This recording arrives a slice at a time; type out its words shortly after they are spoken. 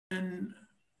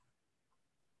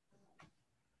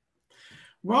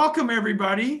Welcome,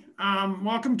 everybody.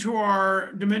 Welcome to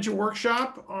our dementia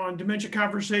workshop on Dementia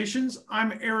Conversations.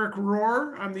 I'm Eric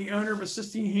Rohr. I'm the owner of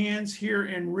Assisting Hands here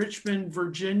in Richmond,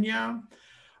 Virginia.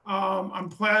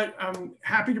 I'm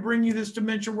happy to bring you this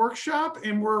dementia workshop,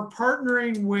 and we're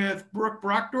partnering with Brooke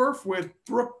Brockdorf with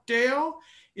Brookdale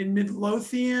in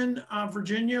Midlothian,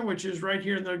 Virginia, which is right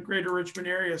here in the greater Richmond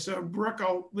area. So Brooke,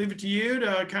 I'll leave it to you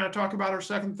to kind of talk about our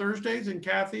second Thursdays, and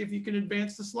Cathy, if you can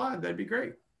advance the slide, that'd be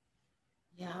great.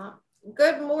 Yeah.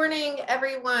 Good morning,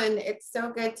 everyone. It's so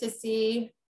good to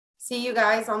see you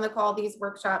guys on the call. These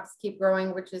workshops keep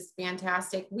growing, which is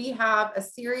fantastic. We have a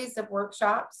series of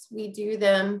workshops. We do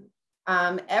them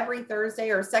every Thursday,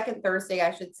 or second Thursday,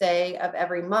 I should say, of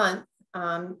every month.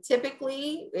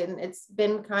 Typically, and it's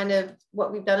been kind of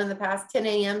what we've done in the past, 10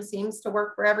 a.m. seems to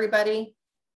work for everybody.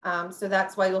 So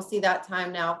that's why you'll see that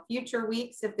time now. Future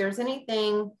weeks, if there's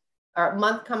anything, our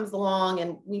month comes along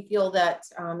and we feel that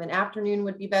an afternoon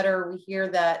would be better, we hear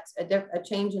that a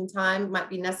change in time might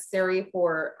be necessary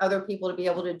for other people to be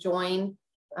able to join,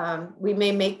 we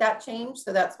may make that change.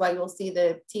 So that's why you'll see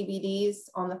the TBDs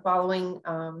on the following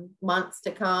months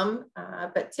to come.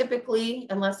 But typically,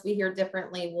 unless we hear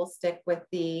differently, we'll stick with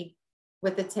the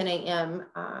 10 a.m.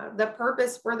 The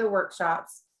purpose for the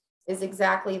workshops is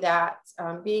exactly that,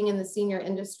 being in the senior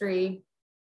industry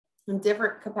in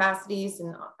different capacities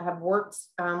and have worked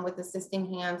with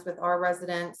Assisting Hands with our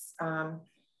residents.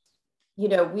 You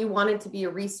know, we wanted to be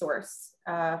a resource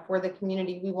for the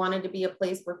community. We wanted to be a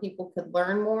place where people could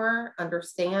learn more,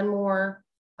 understand more,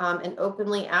 and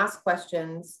openly ask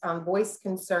questions, voice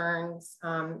concerns.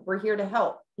 We're here to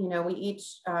help. You know, we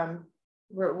each,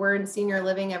 we're in senior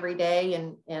living every day,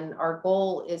 and our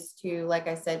goal is to, like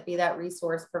I said, be that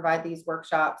resource, provide these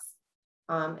workshops,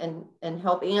 and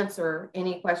help answer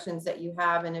any questions that you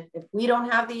have. And if we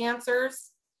don't have the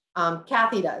answers,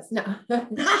 Cathy does. No, most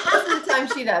of the time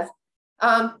she does.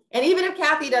 And even if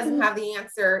Cathy doesn't have the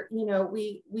answer, you know,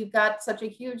 we've got such a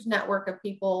huge network of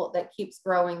people that keeps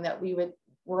growing that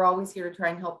we're always here to try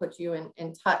and help put you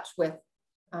in touch with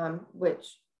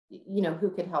which, you know, who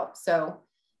could help. So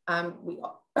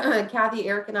Cathy,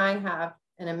 Eric, and I have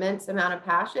an immense amount of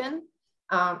passion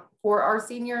for our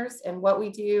seniors and what we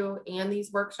do and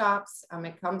these workshops.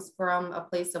 It comes from a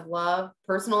place of love,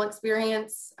 personal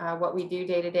experience, what we do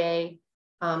day to day,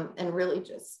 and really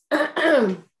just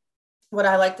what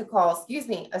I like to call, you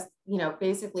know,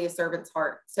 basically a servant's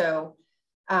heart. So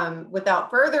without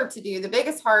further ado, the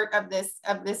biggest heart of this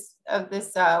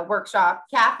workshop,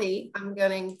 Cathy, I'm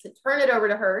going to turn it over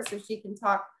to her so she can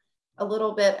talk a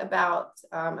little bit about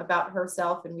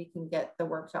herself, and we can get the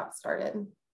workshop started.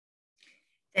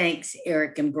 Thanks,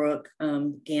 Eric and Brooke.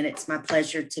 Again, it's my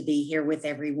pleasure to be here with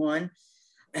everyone.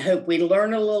 I hope we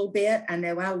learn a little bit. I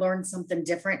know I learn something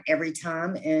different every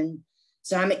time, and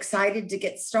so I'm excited to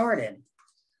get started.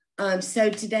 So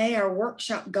today our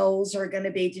workshop goals are going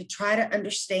to be to try to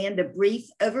understand a brief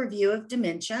overview of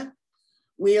dementia.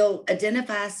 We'll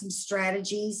identify some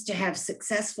strategies to have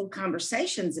successful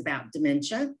conversations about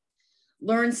dementia,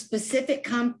 learn specific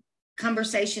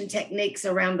conversation techniques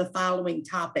around the following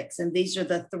topics. And these are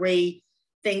the three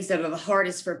things that are the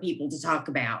hardest for people to talk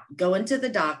about: going to the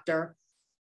doctor,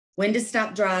 when to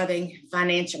stop driving,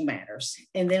 financial matters.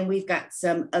 And then we've got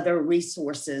some other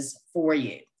resources for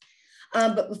you.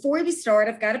 But before we start,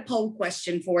 I've got a poll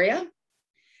question for you.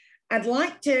 I'd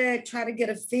like to try to get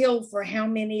a feel for how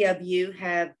many of you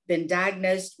have been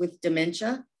diagnosed with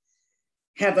dementia,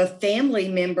 have a family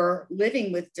member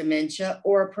living with dementia,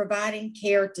 or providing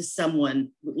care to someone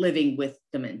living with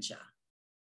dementia.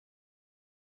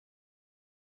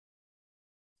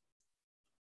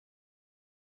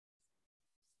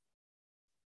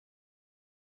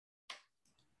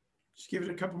 Just give it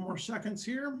a couple more seconds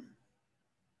here.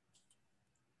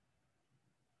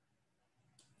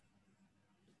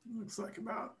 Looks like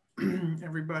about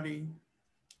everybody,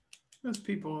 most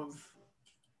people have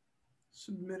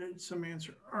submitted some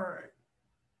answer. All right.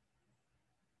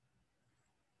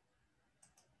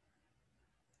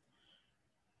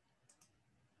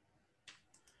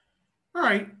 All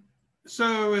right.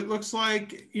 So it looks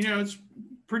like, you know, it's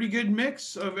pretty good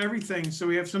mix of everything. So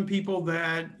we have some people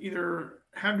that either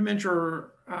have dementia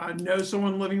or know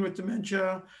someone living with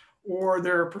dementia, or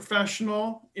they're a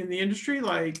professional in the industry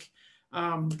like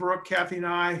Brooke, Cathy, and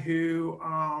I, who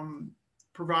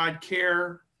provide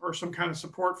care or some kind of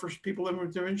support for people living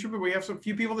with dementia. But we have some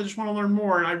few people that just want to learn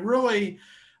more. And I really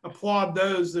applaud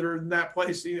those that are in that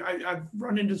place. I've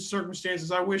run into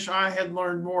circumstances. I wish I had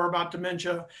learned more about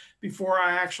dementia before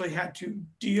I actually had to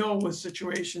deal with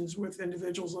situations with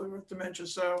individuals living with dementia.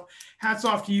 So hats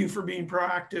off to you for being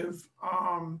proactive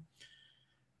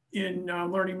in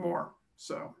learning more.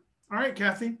 So, all right,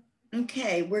 Cathy.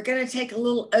 Okay, we're going to take a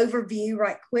little overview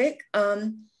right quick.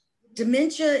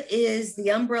 Dementia is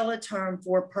the umbrella term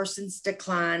for a person's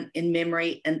decline in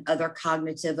memory and other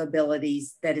cognitive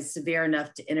abilities that is severe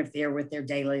enough to interfere with their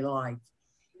daily life.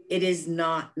 It is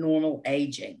not normal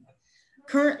aging.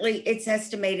 Currently, it's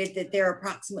estimated that there are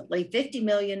approximately 50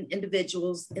 million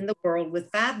individuals in the world,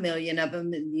 with 5 million of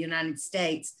them in the United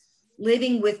States,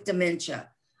 living with dementia.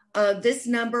 This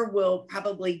number will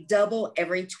probably double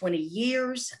every 20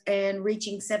 years and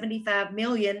reaching 75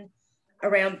 million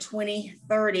around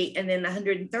 2030, and then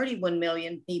 131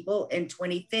 million people in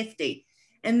 2050.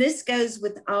 And this goes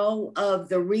with all of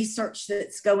the research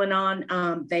that's going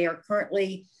on. They are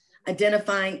currently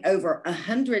identifying over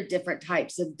 100 different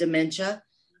types of dementia,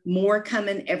 more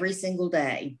coming every single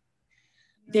day.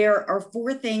 There are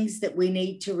 4 things that we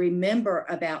need to remember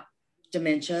about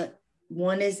dementia.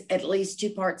 One is at least 2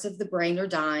 parts of the brain are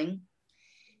dying.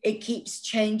 It keeps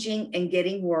changing and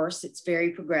getting worse. It's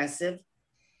very progressive.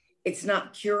 It's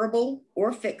not curable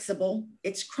or fixable.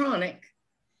 It's chronic,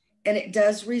 and it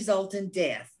does result in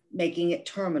death, making it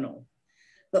terminal.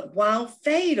 But while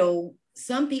fatal,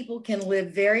 some people can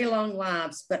live very long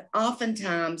lives, but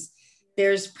oftentimes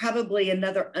there's probably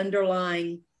another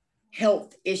underlying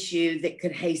health issue that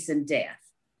could hasten death.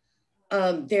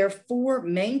 There are 4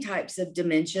 main types of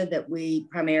dementia that we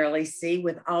primarily see,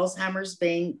 with Alzheimer's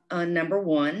being number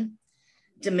 1,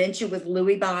 dementia with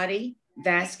Lewy body,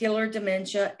 vascular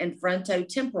dementia, and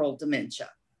frontotemporal dementia.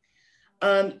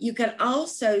 You can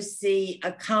also see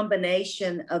a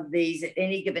combination of these at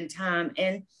any given time,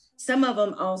 and some of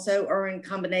them also are in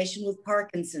combination with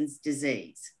Parkinson's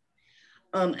disease.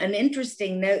 An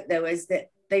interesting note, though, is that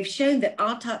they've shown that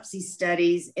autopsy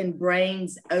studies in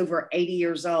brains over 80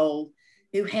 years old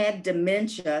who had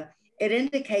dementia, it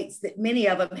indicates that many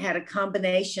of them had a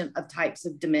combination of types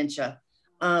of dementia,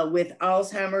 with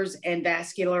Alzheimer's and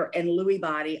vascular and Lewy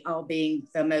body all being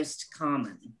the most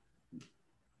common.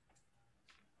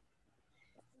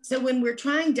 So when we're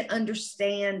trying to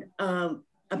understand a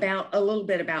little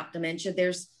bit about dementia,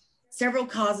 there's several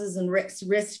causes and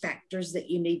risk factors that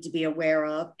you need to be aware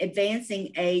of.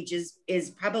 Advancing age is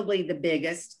probably the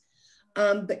biggest,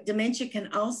 but dementia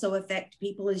can also affect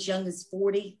people as young as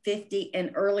 40, 50,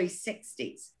 and early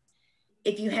 60s.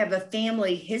 If you have a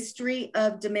family history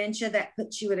of dementia, that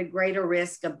puts you at a greater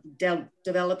risk of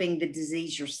developing the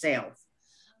disease yourself.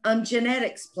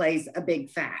 Genetics plays a big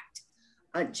fact.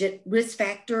 Risk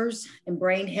factors in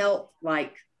brain health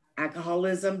like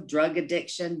alcoholism, drug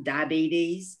addiction,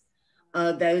 diabetes,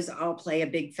 those all play a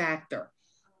big factor.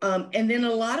 And then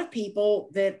a lot of people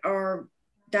that are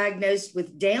diagnosed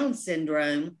with Down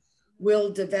syndrome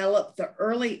will develop the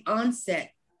early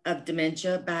onset of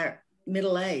dementia by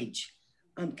middle age.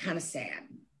 Kind of sad.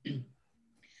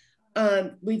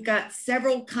 We've got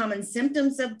several common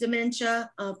symptoms of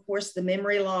dementia. Of course, the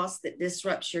memory loss that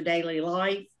disrupts your daily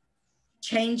life,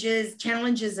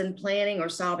 challenges in planning or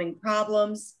solving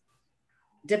problems,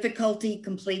 difficulty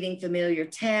completing familiar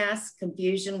tasks,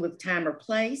 confusion with time or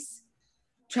place,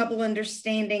 trouble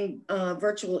understanding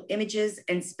virtual images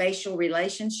and spatial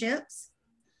relationships.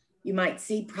 You might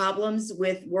see problems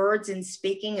with words in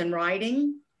speaking and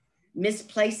writing,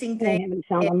 misplacing things. I haven't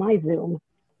sound on my Zoom.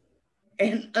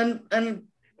 And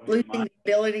losing the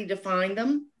ability to find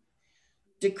them,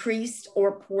 decreased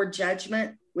or poor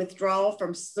judgment, withdrawal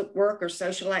from work or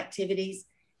social activities,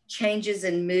 changes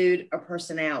in mood or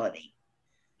personality.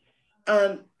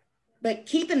 But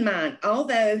keep in mind,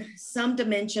 although some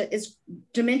dementia is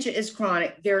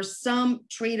chronic, there are some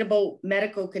treatable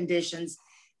medical conditions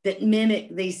that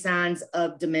mimic these signs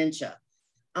of dementia.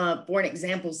 For an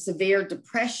example, severe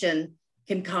depression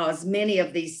can cause many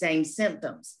of these same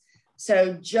symptoms.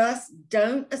 So just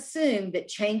don't assume that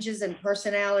changes in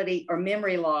personality or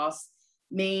memory loss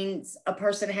means a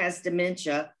person has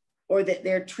dementia or that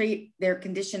their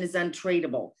condition is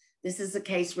untreatable. This is a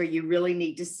case where you really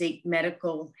need to seek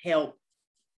medical help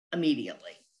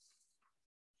immediately.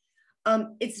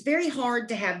 It's very hard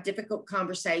to have difficult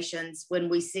conversations when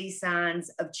we see signs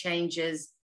of changes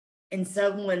in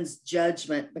someone's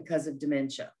judgment because of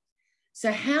dementia.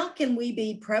 So how can we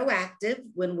be proactive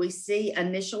when we see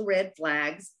initial red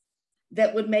flags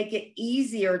that would make it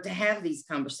easier to have these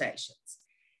conversations?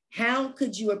 How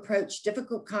could you approach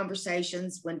difficult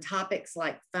conversations when topics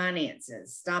like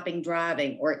finances, stopping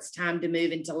driving, or it's time to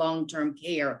move into long-term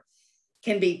care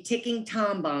can be ticking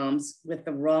time bombs with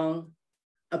the wrong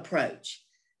approach?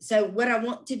 So what I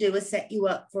want to do is set you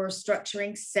up for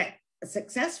structuring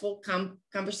successful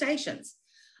conversations.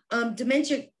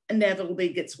 Dementia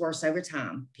inevitably gets worse over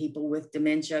time. People with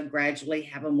dementia gradually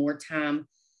have a more time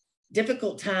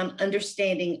difficult time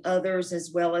understanding others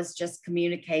as well as just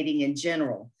communicating in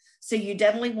general. So you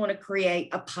definitely want to create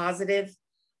a positive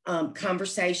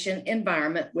conversation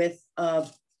environment with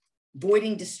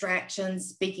avoiding distractions,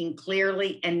 speaking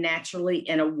clearly and naturally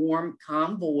in a warm,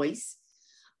 calm voice.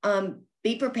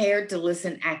 Be prepared to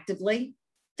listen actively.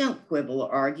 Don't quibble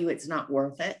or argue. It's not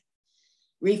worth it.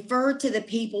 Refer to the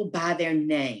people by their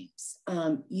names.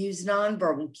 Use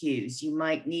nonverbal cues. You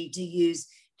might need to use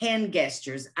hand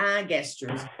gestures, eye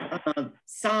gestures,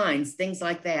 signs, things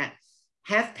like that.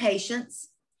 Have patience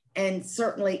and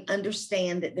certainly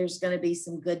understand that there's going to be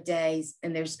some good days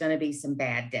and there's going to be some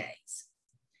bad days.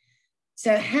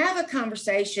 So have a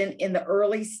conversation in the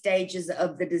early stages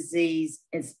of the disease,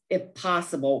 if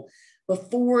possible,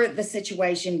 before the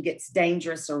situation gets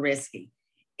dangerous or risky.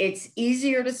 It's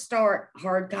easier to start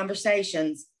hard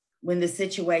conversations when the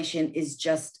situation is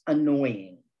just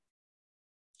annoying.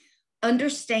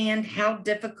 Understand how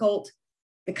difficult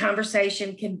the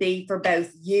conversation can be for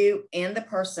both you and the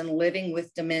person living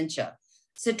with dementia.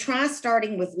 So try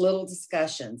starting with little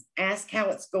discussions. Ask how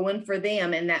it's going for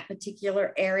them in that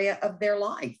particular area of their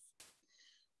life.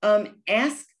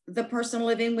 Ask the person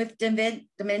living with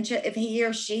dementia if he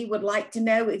or she would like to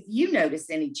know if you notice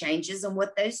any changes and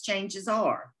what those changes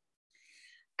are.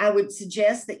 I would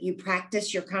suggest that you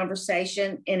practice your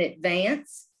conversation in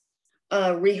advance.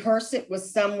 Rehearse it with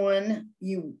someone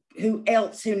who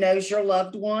knows your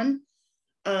loved one.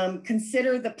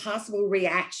 Consider the possible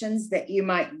reactions that you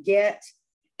might get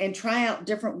and try out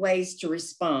different ways to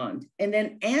respond. And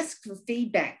then ask for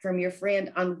feedback from your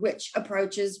friend on which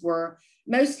approaches were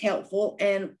most helpful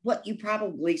and what you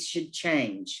probably should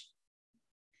change.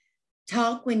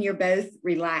 Talk when you're both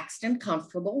relaxed and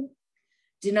comfortable.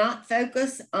 Do not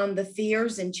focus on the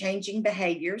fears and changing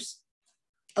behaviors.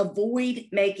 Avoid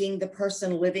making the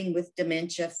person living with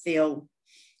dementia feel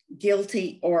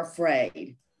guilty or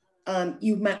afraid.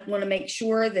 You might want to make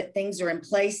sure that things are in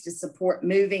place to support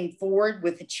moving forward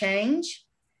with a change.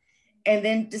 And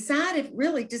then decide if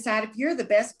you're the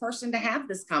best person to have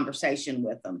this conversation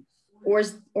with them.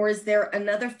 Or is there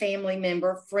another family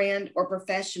member, friend, or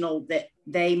professional that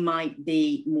they might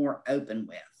be more open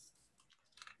with?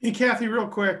 Hey, Cathy, real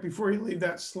quick, before you leave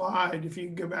that slide, if you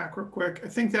can go back real quick, I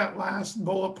think that last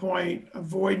bullet point,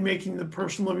 avoid making the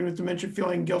person living with dementia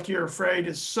feeling guilty or afraid,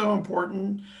 is so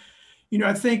important.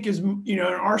 I think in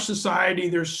our society,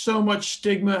 there's so much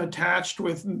stigma attached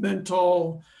with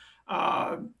mental,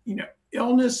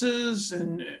 illnesses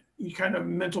and kind of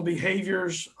mental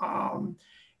behaviors.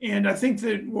 And I think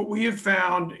that what we have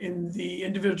found in the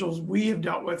individuals we have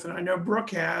dealt with, and I know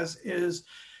Brooke has, is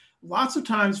lots of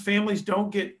times families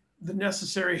don't get the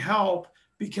necessary help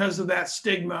because of that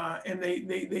stigma, and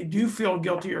they do feel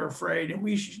guilty or afraid. And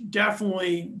we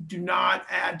definitely do not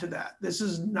add to that. This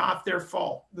is not their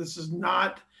fault. This is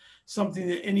not something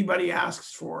that anybody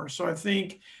asks for. So I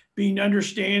think being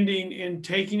understanding and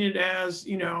taking it as,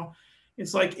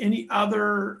 it's like any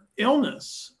other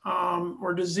illness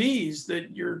or disease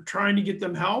that you're trying to get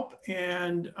them help,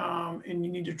 and you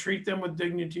need to treat them with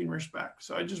dignity and respect.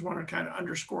 So I just want to kind of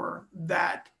underscore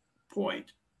that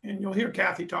point. And you'll hear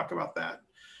Cathy talk about that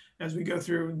as we go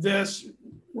through this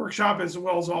workshop as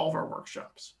well as all of our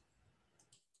workshops.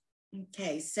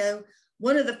 Okay, so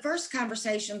one of the first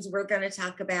conversations we're going to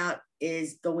talk about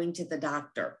is going to the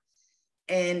doctor.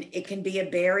 And it can be a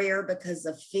barrier because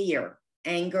of fear,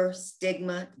 anger,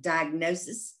 stigma,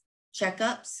 diagnosis,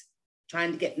 checkups,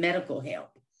 trying to get medical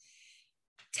help.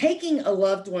 Taking a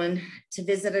loved one to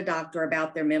visit a doctor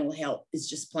about their mental health is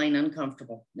just plain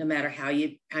uncomfortable, no matter how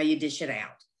you dish it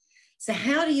out. So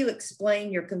how do you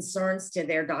explain your concerns to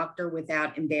their doctor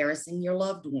without embarrassing your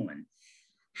loved one?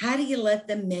 How do you let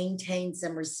them maintain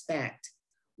some respect?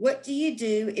 What do you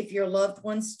do if your loved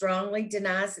one strongly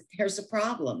denies that there's a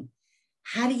problem?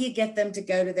 How do you get them to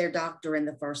go to their doctor in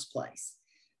the first place?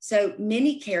 So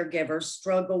many caregivers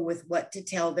struggle with what to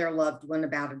tell their loved one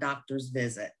about a doctor's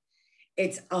visit.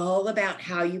 It's all about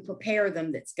how you prepare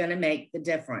them that's going to make the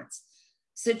difference.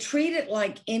 So treat it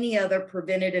like any other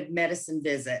preventative medicine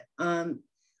visit,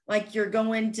 like you're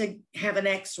going to have an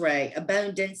x-ray, a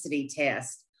bone density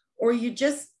test, or you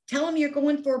just tell them you're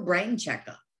going for a brain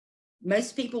checkup.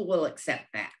 Most people will accept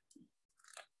that.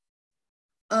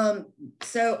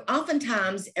 So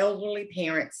oftentimes elderly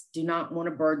parents do not want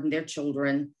to burden their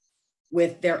children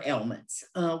with their ailments,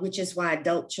 which is why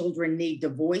adult children need to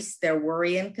voice their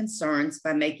worry and concerns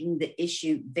by making the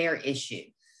issue their issue.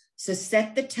 So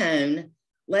set the tone,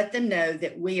 let them know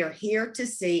that we are here to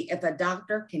see if a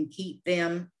doctor can keep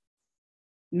their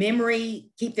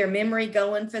memory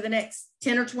going for the next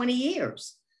 10 or 20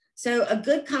 years. So a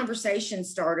good conversation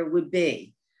starter would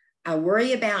be, I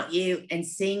worry about you, and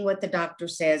seeing what the doctor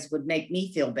says would make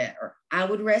me feel better. I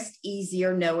would rest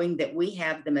easier knowing that we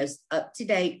have the most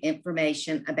up-to-date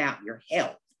information about your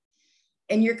health.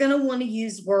 And you're going to want to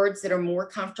use words that are more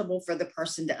comfortable for the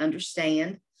person to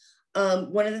understand.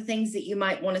 One of the things that you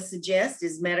might want to suggest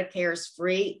is Medicare's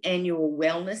free annual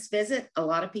wellness visit. A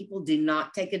lot of people do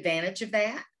not take advantage of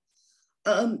that.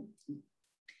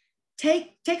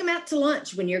 Take them out to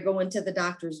lunch when you're going to the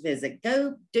doctor's visit.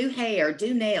 Go do hair,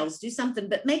 do nails, do something,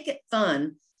 but make it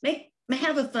fun.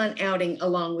 Have a fun outing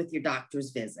along with your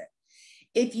doctor's visit.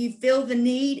 If you feel the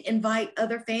need, invite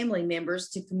other family members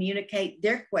to communicate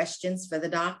their questions for the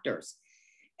doctors.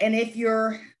 And if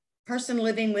your person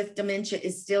living with dementia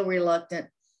is still reluctant,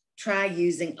 try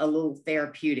using a little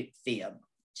therapeutic fib.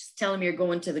 Just tell them you're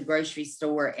going to the grocery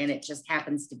store and it just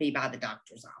happens to be by the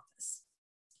doctor's office.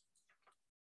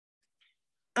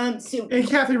 Hey,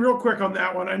 Cathy, real quick on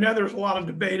that one. I know there's a lot of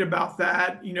debate about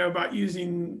that, you know, about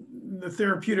using the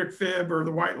therapeutic fib or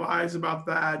the white lies about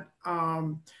that.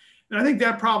 And I think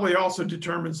that probably also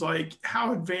determines like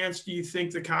how advanced do you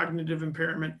think the cognitive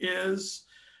impairment is?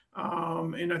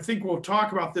 And I think we'll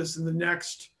talk about this in the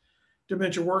next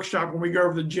dementia workshop when we go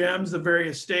over the GEMS, the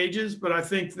various stages. But I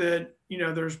think that, you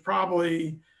know, there's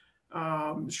probably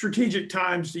strategic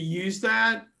times to use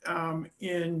that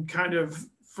in kind of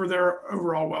for their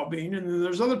overall well-being. And then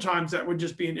there's other times that would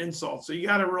just be an insult. So you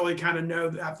got to really kind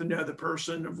of have to know the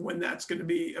person of when that's going to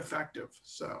be effective.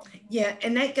 So, yeah.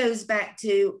 And that goes back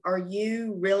to, are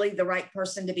you really the right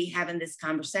person to be having this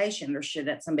conversation, or should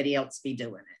that somebody else be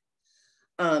doing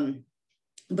it?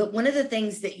 But one of the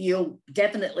things that you'll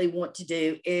definitely want to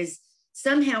do is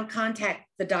somehow contact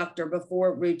the doctor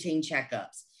before routine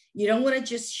checkups. You don't want to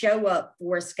just show up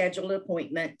for a scheduled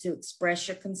appointment to express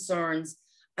your concerns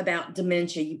about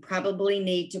dementia. You probably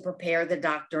need to prepare the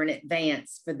doctor in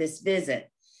advance for this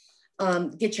visit.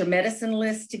 Get your medicine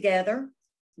list together,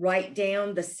 write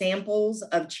down the samples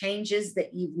of changes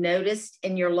that you've noticed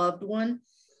in your loved one,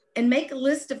 and make a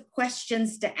list of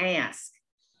questions to ask.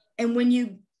 And when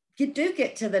you do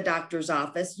get to the doctor's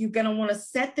office, you're going to want to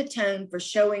set the tone for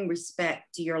showing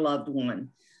respect to your loved one.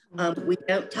 We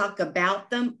don't talk about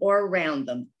them or around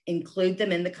them, include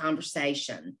them in the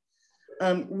conversation.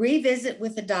 Revisit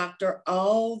with the doctor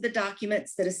all the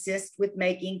documents that assist with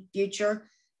making future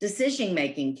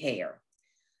decision-making care.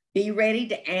 Be ready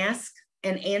to ask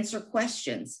and answer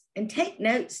questions and take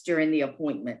notes during the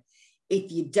appointment.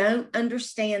 If you don't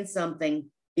understand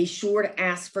something, be sure to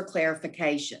ask for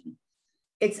clarification.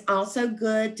 It's also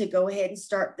good to go ahead and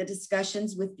start the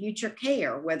discussions with future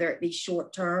care, whether it be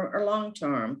short-term or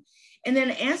long-term, and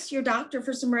then ask your doctor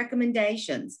for some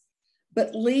recommendations,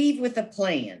 but leave with a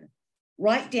plan.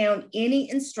 Write down any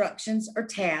instructions or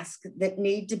tasks that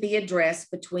need to be addressed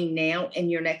between now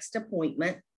and your next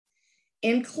appointment,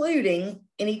 including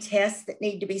any tests that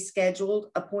need to be scheduled,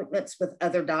 appointments with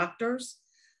other doctors,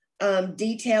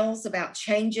 details about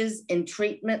changes in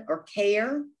treatment or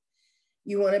care.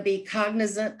 You want to be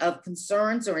cognizant of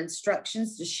concerns or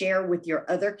instructions to share with your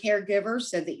other caregivers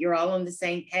so that you're all on the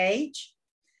same page.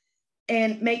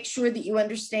 And make sure that you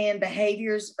understand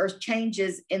behaviors or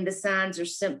changes in the signs or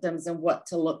symptoms and what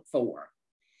to look for.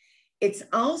 It's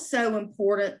also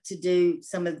important to do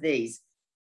some of these.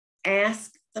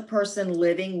 Ask the person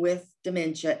living with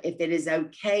dementia if it is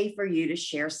okay for you to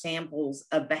share samples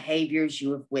of behaviors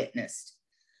you have witnessed.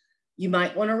 You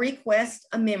might want to request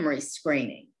a memory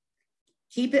screening.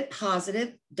 Keep it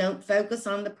positive. Don't focus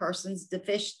on the person's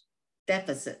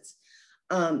deficits.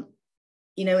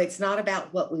 You know, it's not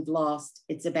about what we've lost.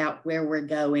 It's about where we're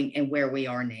going and where we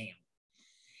are now.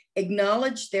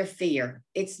 Acknowledge their fear.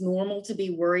 It's normal to be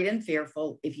worried and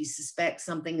fearful if you suspect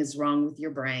something is wrong with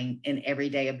your brain and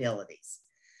everyday abilities.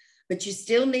 But you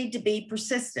still need to be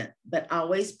persistent, but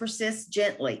always persist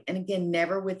gently. And again,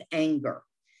 never with anger.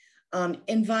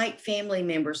 Invite family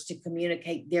members to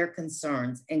communicate their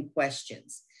concerns and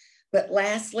questions. But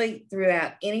lastly,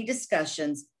 throughout any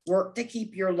discussions, work to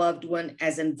keep your loved one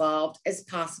as involved as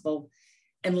possible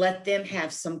and let them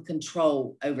have some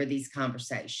control over these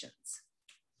conversations.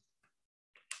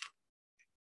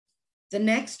 The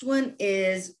next one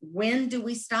is, when do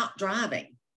we stop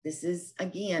driving? This is,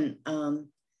 again,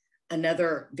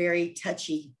 another very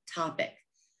touchy topic.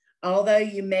 Although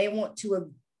you may want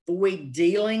to avoid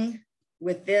dealing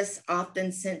with this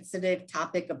often sensitive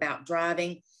topic about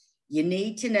driving, you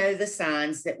need to know the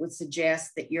signs that would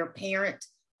suggest that your parent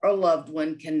or loved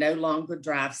one can no longer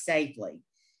drive safely.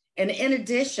 And in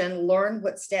addition, learn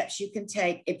what steps you can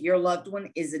take if your loved one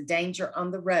is a danger on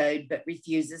the road but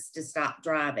refuses to stop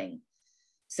driving.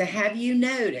 So have you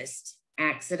noticed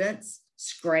accidents,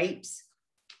 scrapes,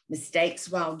 mistakes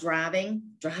while driving,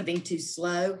 driving too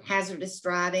slow, hazardous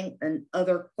driving, and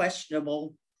other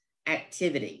questionable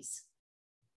activities.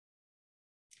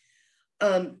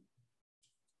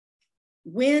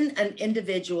 When an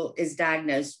individual is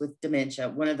diagnosed with dementia,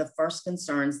 one of the first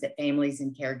concerns that families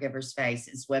and caregivers face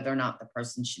is whether or not the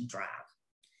person should drive.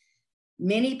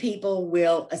 Many people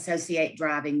will associate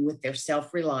driving with their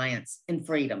self-reliance and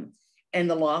freedom, and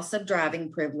the loss of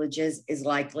driving privileges is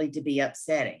likely to be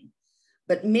upsetting.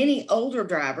 But many older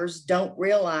drivers don't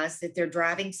realize that their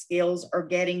driving skills are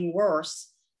getting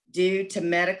worse due to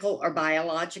medical or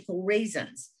biological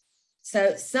reasons.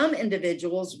 So some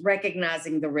individuals,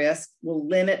 recognizing the risk, will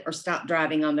limit or stop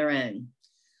driving on their own.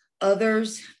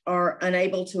 Others are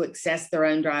unable to access their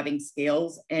own driving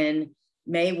skills and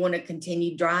may want to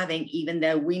continue driving even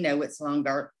though we know it's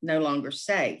no longer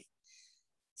safe.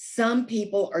 Some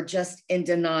people are just in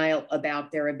denial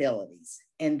about their abilities,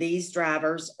 and these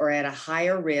drivers are at a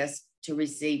higher risk to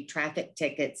receive traffic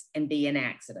tickets and be in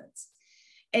accidents.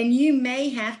 And you may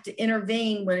have to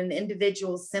intervene when an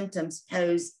individual's symptoms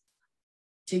pose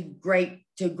to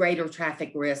greater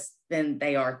traffic risk than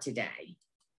they are today.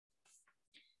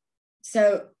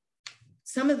 So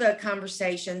some of the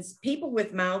conversations, people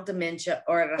with mild dementia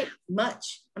are at a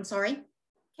much, I'm sorry?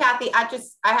 Cathy, I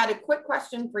had a quick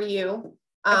question for you.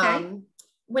 Okay.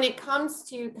 When it comes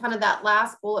to kind of that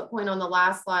last bullet point on the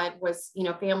last slide was,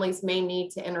 families may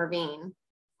need to intervene.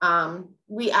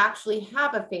 We actually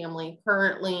have a family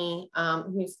currently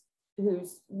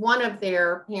who's one of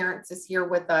their parents is here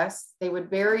with us.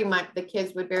 The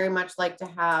kids would very much like to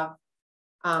have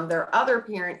their other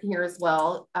parent here as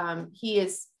well. He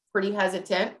is pretty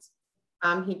hesitant.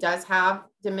 He does have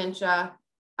dementia,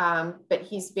 but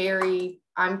he's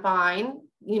I'm fine.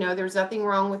 There's nothing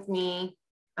wrong with me.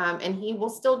 And he will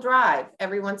still drive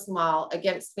every once in a while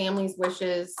against families'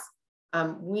 wishes.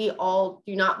 We all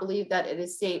do not believe that it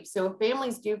is safe. So if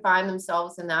families do find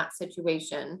themselves in that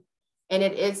situation, and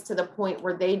it is to the point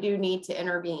where they do need to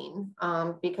intervene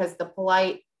because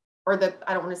I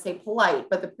don't want to say polite,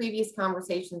 but the previous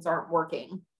conversations aren't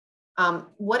working.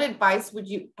 What advice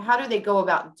how do they go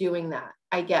about doing that?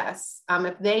 I guess,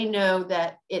 if they know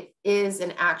that it is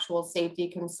an actual safety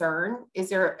concern, is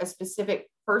there a specific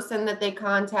person that they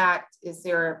contact? Is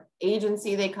there an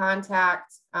agency they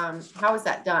contact? How is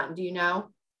that done? Do you know?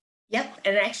 Yep.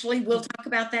 And actually we'll talk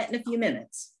about that in a few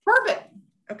minutes. Perfect.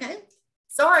 Okay.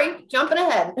 Sorry, jumping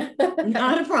ahead.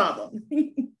 Not a problem.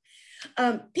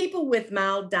 People with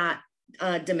mild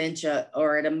dementia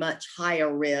are at a much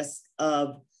higher risk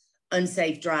of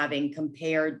unsafe driving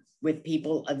compared with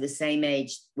people of the same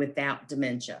age without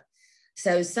dementia.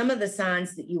 So some of the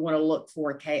signs that you want to look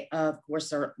for, of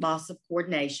course, are loss of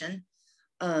coordination,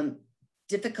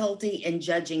 difficulty in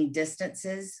judging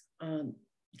distances,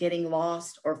 getting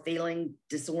lost or feeling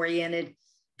disoriented,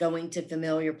 going to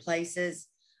familiar places.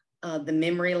 The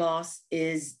memory loss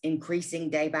is increasing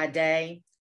day by day.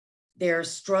 They're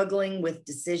struggling with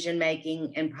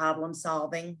decision-making and problem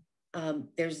solving.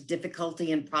 There's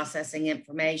difficulty in processing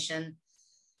information.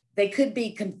 They could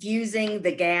be confusing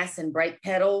the gas and brake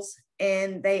pedals,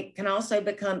 and they can also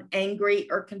become angry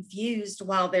or confused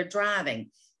while they're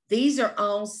driving. These are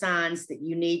all signs that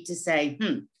you need to say,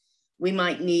 we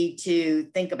might need to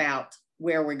think about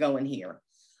where we're going here.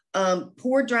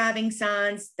 Poor driving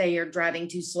signs, they are driving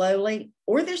too slowly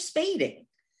or they're speeding,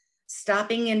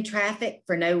 stopping in traffic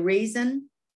for no reason,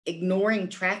 ignoring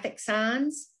traffic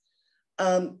signs.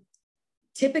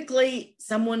 Typically,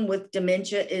 someone with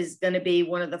dementia is going to be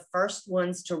one of the first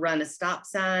ones to run a stop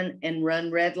sign and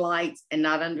run red lights and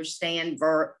not understand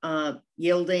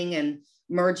yielding and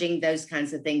merging, those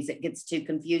kinds of things. It gets too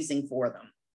confusing for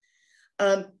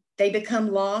them. They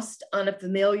become lost on a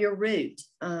familiar route.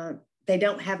 They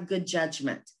don't have good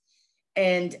judgment,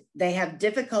 and they have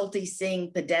difficulty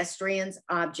seeing pedestrians,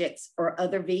 objects, or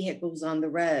other vehicles on the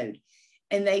road.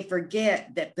 And they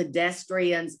forget that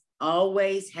pedestrians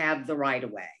always have the right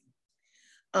of way.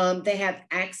 They have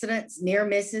accidents, near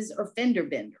misses, or fender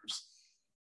benders.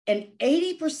 And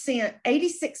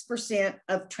 86%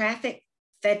 of traffic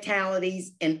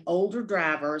fatalities in older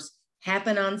drivers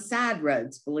happen on side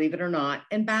roads, believe it or not,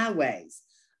 and byways.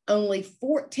 Only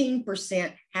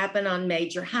 14% happen on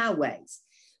major highways.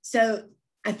 So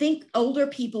I think older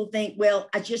people think, well,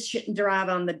 I just shouldn't drive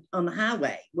on the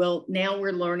highway. Well, now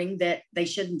we're learning that they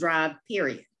shouldn't drive,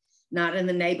 period. Not in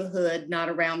the neighborhood, not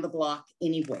around the block,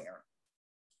 anywhere.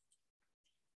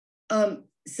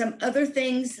 Some other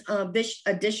things,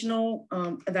 additional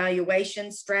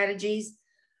evaluation strategies.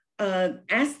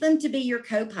 Ask them to be your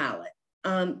co-pilot.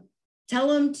 Tell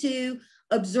them to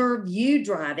observe you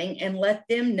driving and let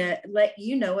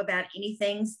you know about any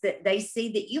things that they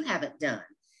see that you haven't done.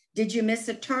 Did you miss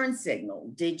a turn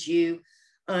signal? Did you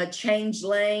change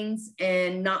lanes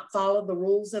and not follow the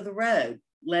rules of the road?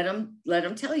 Let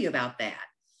them tell you about that.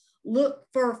 Look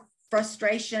for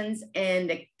frustrations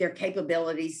and their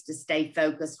capabilities to stay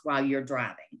focused while you're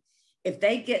driving. If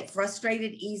they get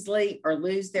frustrated easily or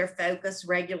lose their focus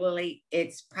regularly,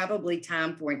 it's probably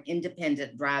time for an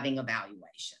independent driving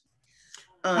evaluation.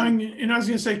 And I was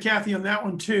going to say, Cathy, on that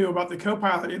one too, about the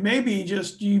co-pilot, it may be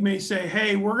just, you may say,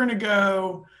 hey, we're going to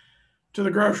go to the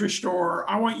grocery store.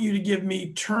 I want you to give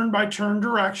me turn-by-turn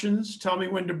directions. Tell me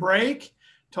when to brake,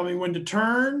 tell me when to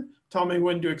turn, tell me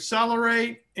when to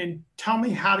accelerate, and tell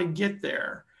me how to get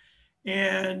there.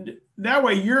 And that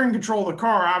way you're in control of the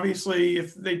car. Obviously,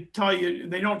 if they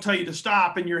don't tell you to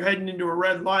stop and you're heading into a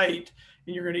red light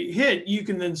and you're going to hit, you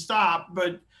can then stop.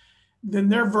 But then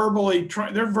they're verbally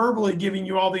giving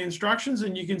you all the instructions,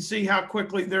 and you can see how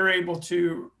quickly they're able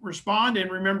to respond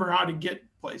and remember how to get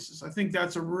places. I think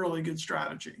that's a really good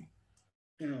strategy.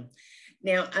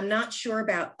 Now, I'm not sure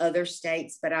about other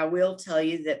states, but I will tell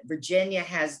you that Virginia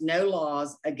has no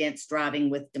laws against driving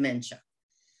with dementia.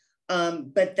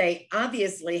 But they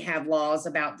obviously have laws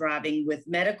about driving with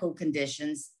medical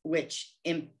conditions which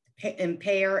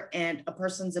impair a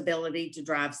person's ability to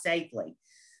drive safely.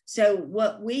 So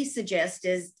what we suggest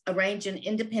is arrange an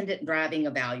independent driving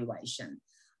evaluation.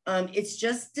 It's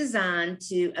just designed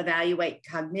to evaluate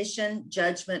cognition,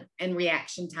 judgment, and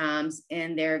reaction times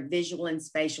and their visual and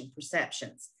spatial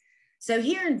perceptions. So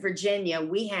here in Virginia,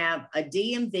 we have a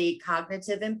DMV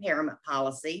cognitive impairment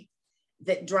policy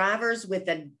that drivers with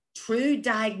a true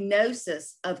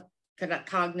diagnosis of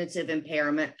cognitive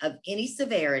impairment of any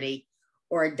severity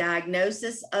or a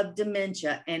diagnosis of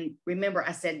dementia, and remember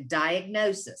I said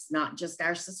diagnosis, not just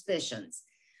our suspicions,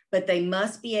 but they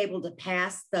must be able to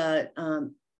pass the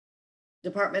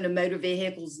Department of Motor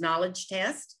Vehicles knowledge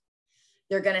test.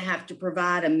 They're going to have to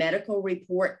provide a medical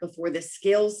report before the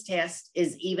skills test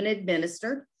is even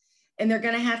administered. And they're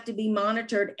going to have to be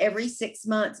monitored every 6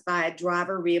 months by a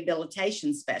driver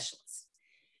rehabilitation specialist.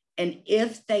 And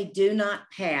if they do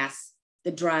not pass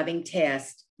the driving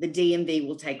test, the DMV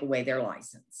will take away their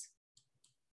license.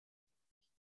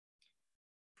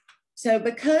 So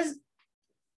because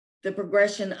the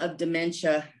progression of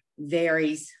dementia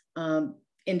varies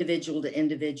individual to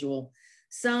individual,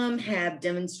 some have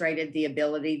demonstrated the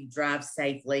ability to drive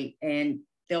safely and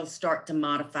they'll start to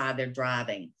modify their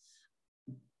driving.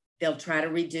 They'll try to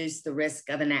reduce the risk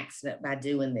of an accident by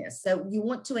doing this. So you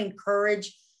want to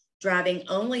encourage driving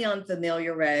only on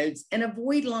familiar roads and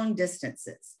avoid long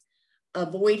distances.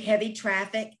 Avoid heavy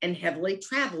traffic and heavily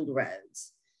traveled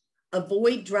roads.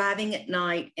 Avoid driving at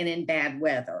night and in bad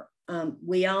weather.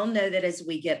 We all know that as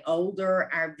we get older,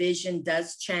 our vision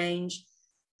does change.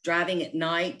 Driving at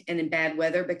night and in bad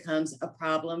weather becomes a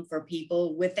problem for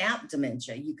people without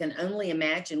dementia. You can only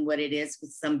imagine what it is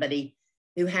with somebody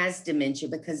who has dementia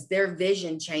because their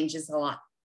vision changes a lot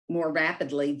more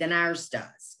rapidly than ours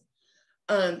does.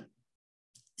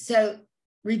 So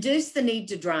reduce the need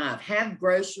to drive, have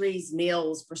groceries,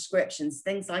 meals, prescriptions,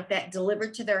 things like that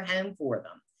delivered to their home for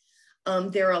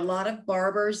them. There are a lot of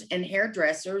barbers and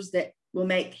hairdressers that will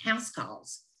make house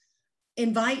calls.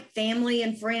 Invite family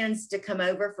and friends to come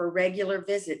over for regular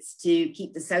visits to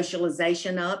keep the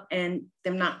socialization up and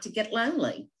them not to get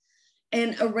lonely.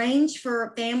 And arrange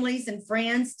for families and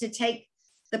friends to take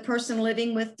the person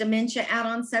living with dementia out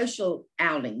on social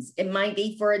outings. It might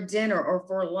be for a dinner or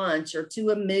for lunch or to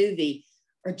a movie,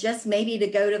 or just maybe to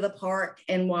go to the park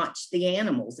and watch the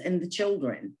animals and the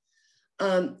children.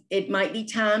 It might be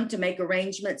time to make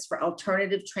arrangements for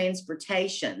alternative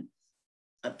transportation.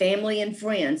 Family and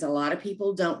friends, a lot of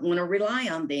people don't want to rely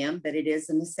on them, but it is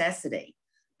a necessity.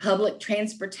 Public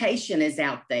transportation is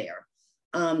out there.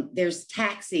 There's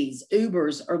taxis,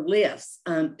 Ubers, or Lyfts.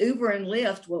 Uber and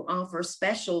Lyft will offer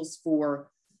specials for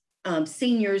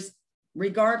seniors,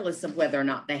 regardless of whether or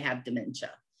not they have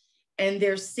dementia. And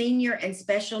there's senior and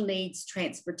special needs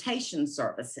transportation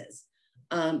services.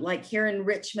 Like here in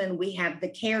Richmond, we have the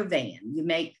Care Van. You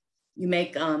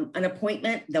make an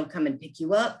appointment, they'll come and pick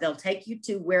you up, they'll take you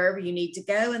to wherever you need to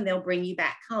go, and they'll bring you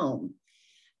back home.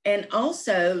 And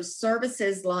also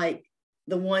services like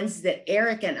the ones that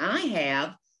Eric and I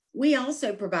have, we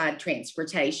also provide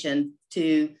transportation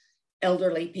to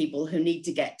elderly people who need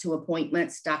to get to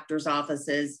appointments, doctor's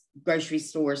offices, grocery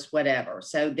stores, whatever.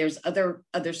 So there's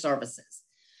other services.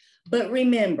 But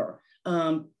remember,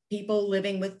 people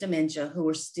living with dementia who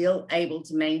are still able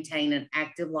to maintain an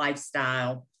active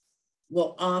lifestyle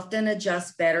will often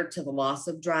adjust better to the loss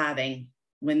of driving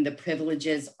when the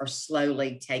privileges are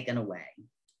slowly taken away.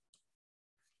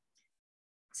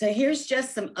 So here's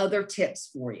just some other tips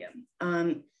for you.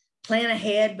 Plan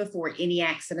ahead before any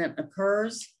accident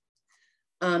occurs.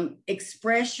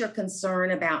 Express your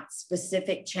concern about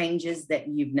specific changes that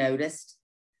you've noticed.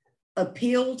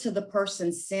 Appeal to the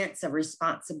person's sense of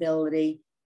responsibility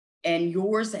and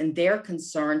yours and their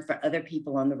concern for other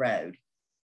people on the road.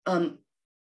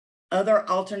 Other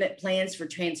alternate plans for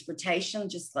transportation,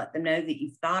 just let them know that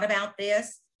you've thought about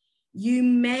this. You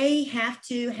may have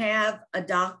to have a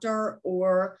doctor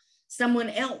or someone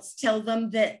else tell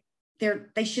them that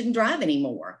they shouldn't drive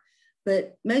anymore.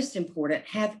 But most important,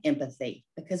 have empathy,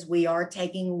 because we are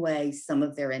taking away some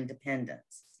of their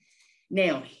independence.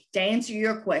 Now, to answer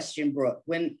your question, Brooke,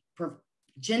 when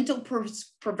gentle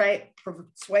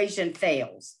persuasion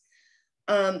fails,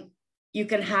 you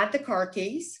can hide the car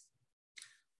keys,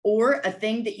 or a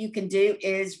thing that you can do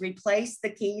is replace the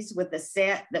keys with a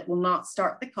set that will not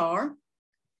start the car.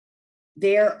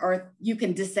 You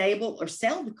can disable or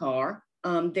sell the car.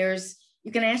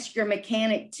 You can ask your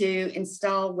mechanic to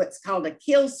install what's called a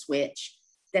kill switch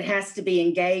that has to be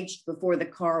engaged before the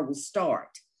car will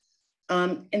start,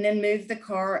 and then move the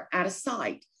car out of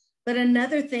sight. But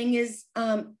another thing is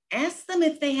ask them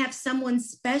if they have someone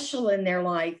special in their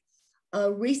life,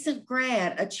 a recent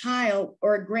grad, a child,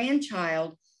 or a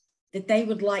grandchild that they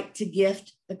would like to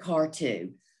gift the car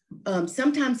to.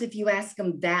 Sometimes if you ask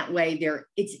them that way,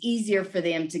 it's easier for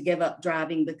them to give up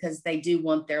driving because they do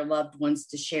want their loved ones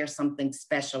to share something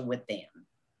special with them.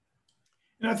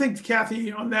 And I think,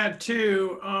 Cathy, on that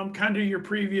too, kind of your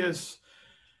previous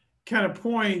kind of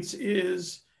points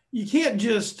is you can't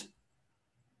just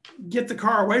get the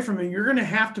car away from them. You're going to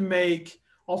have to make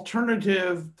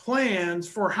alternative plans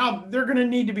for how they're going to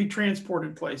need to be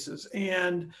transported places.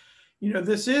 And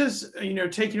this is,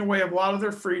 taking away a lot of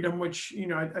their freedom, which,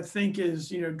 I think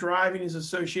is, driving is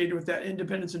associated with that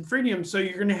independence and freedom. So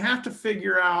you're going to have to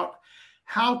figure out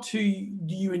do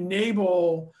you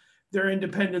enable their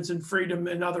independence and freedom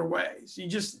in other ways.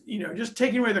 Just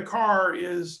taking away the car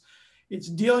it's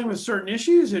dealing with certain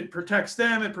issues. It protects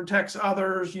them, it protects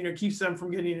others, keeps them from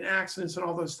getting in accidents and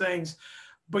all those things.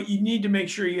 But you need to make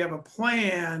sure you have a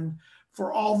plan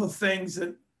for all the things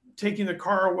that taking the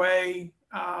car away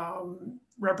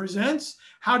represents.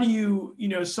 How do you,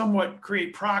 somewhat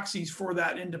create proxies for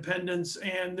that independence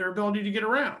and their ability to get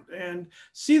around and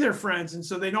see their friends, and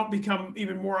so they don't become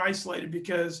even more isolated?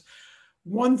 Because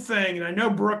one thing, and I know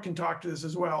Brooke can talk to this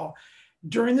as well,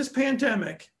 during this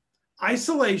pandemic,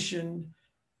 isolation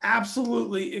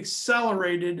absolutely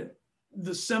accelerated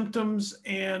the symptoms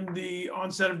and the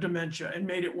onset of dementia and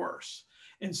made it worse.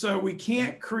 And so we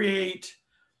can't create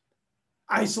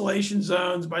isolation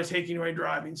zones by taking away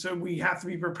driving. So we have to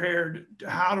be prepared.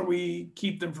 How do we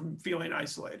keep them from feeling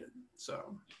isolated?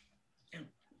 So.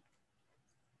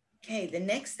 Okay, the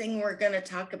next thing we're going to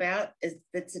talk about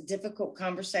it's a difficult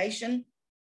conversation.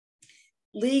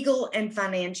 Legal and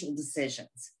financial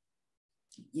decisions.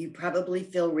 You probably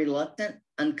feel reluctant,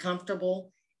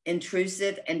 uncomfortable,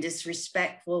 intrusive, and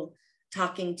disrespectful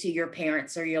talking to your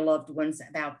parents or your loved ones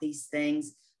about these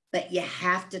things, but you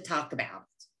have to talk about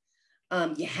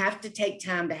it. You have to take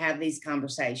time to have these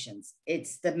conversations.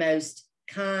 It's the most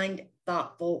kind,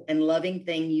 thoughtful, and loving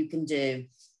thing you can do,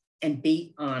 and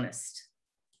be honest.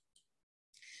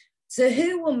 So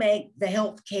who will make the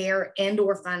health care and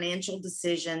or financial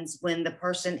decisions when the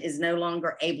person is no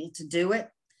longer able to do it?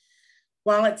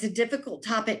 While it's a difficult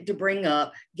topic to bring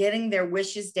up, getting their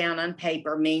wishes down on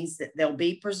paper means that they'll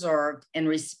be preserved and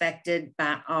respected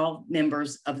by all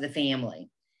members of the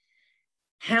family.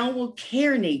 How will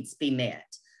care needs be met?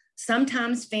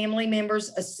 Sometimes family members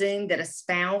assume that a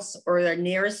spouse or their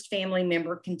nearest family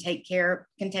member can take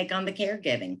on the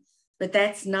caregiving, but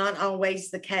that's not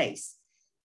always the case.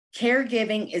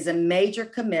 Caregiving is a major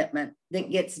commitment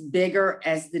that gets bigger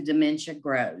as the dementia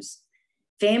grows.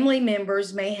 Family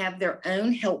members may have their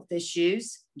own health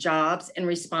issues, jobs, and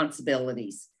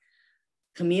responsibilities.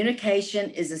 Communication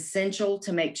is essential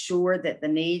to make sure that the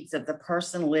needs of the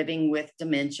person living with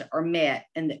dementia are met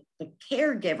and that the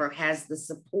caregiver has the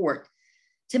support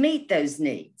to meet those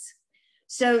needs.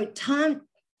 So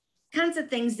kinds of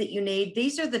things that you need,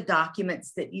 these are the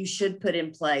documents that you should put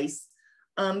in place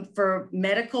for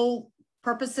medical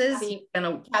purposes.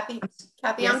 Cathy,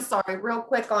 Yes. I'm sorry, real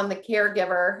quick on the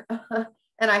caregiver,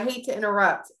 and I hate to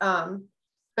interrupt, but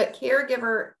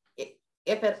caregiver,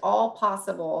 if at all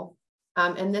possible,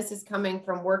 and this is coming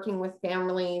from working with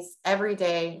families every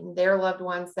day, their loved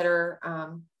ones that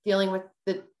are dealing with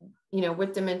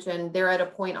with dementia, and they're at a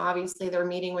point, obviously they're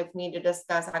meeting with me to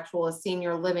discuss a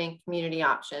senior living community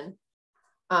option.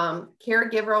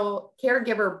 Caregiver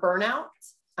burnout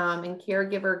and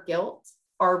caregiver guilt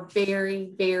are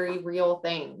very, very real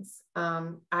things.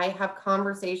 I have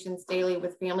conversations daily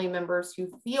with family members who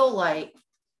feel like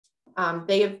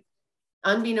they have,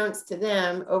 unbeknownst to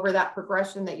them, over that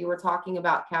progression that you were talking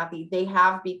about, Cathy, they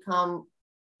have become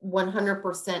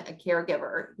 100% a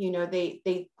caregiver. You know, they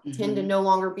tend to no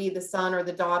longer be the son or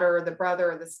the daughter or the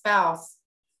brother or the spouse.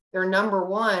 Their number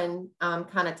one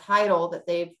kind of title that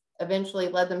they've eventually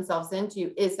led themselves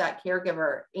into is that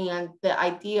caregiver. And the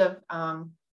idea of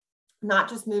not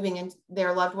just moving into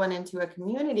their loved one into a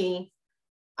community,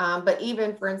 but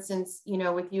even, for instance, you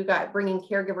know, with you guys bringing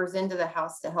caregivers into the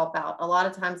house to help out, a lot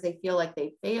of times they feel like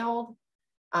they failed,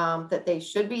 that they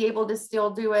should be able to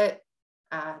still do it,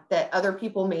 that other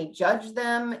people may judge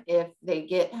them if they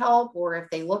get help or if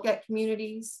they look at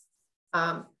communities.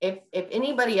 If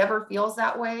anybody ever feels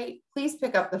that way, please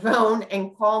pick up the phone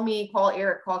and call me, call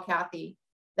Eric, call Cathy.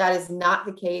 That is not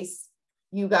the case.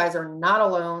 You guys are not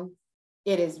alone.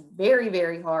 It is very,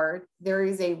 very hard. There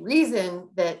is a reason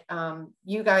that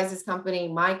you guys' company,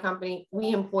 my company, we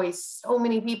employ so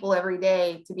many people every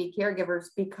day to be caregivers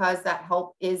because that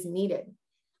help is needed.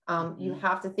 You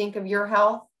have to think of your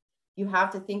health. You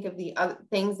have to think of the other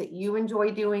things that you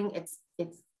enjoy doing.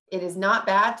 It is not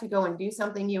bad to go and do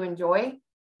something you enjoy.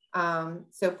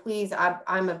 So please,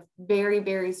 I'm a very,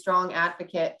 very strong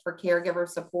advocate for caregiver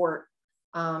support.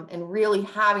 And really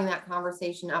having that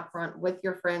conversation up front with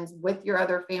your friends, with your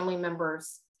other family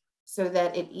members, so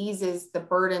that it eases the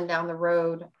burden down the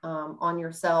road on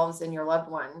yourselves and your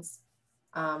loved ones.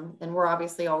 And we're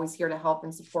obviously always here to help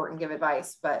and support and give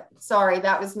advice, but sorry,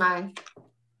 that was my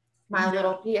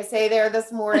little PSA there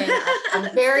this morning.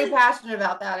 I'm very passionate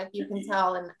about that, if you can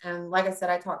tell. And like I said,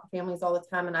 I talk to families all the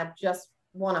time, and I just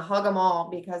want to hug them all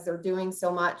because they're doing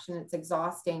so much and it's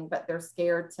exhausting, but they're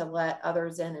scared to let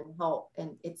others in and help.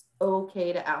 And it's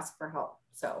okay to ask for help.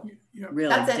 So really,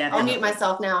 that's it. definitely. I'll mute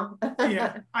myself now.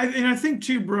 I think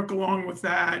too, Brooke, along with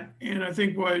that, and I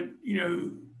think what, you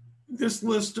know, this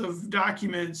list of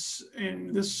documents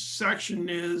in this section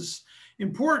is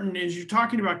important is you're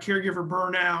talking about caregiver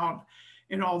burnout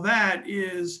and all that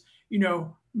is, you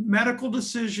know, medical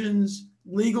decisions,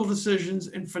 legal decisions,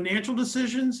 and financial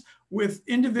decisions with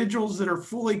individuals that are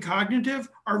fully cognitive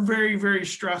are very, very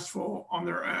stressful on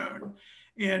their own.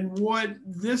 And what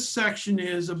this section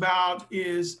is about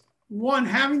is, one,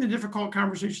 having the difficult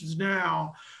conversations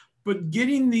now, but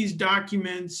getting these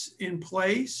documents in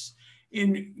place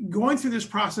and going through this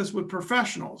process with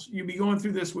professionals. You'll be going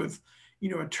through this with, you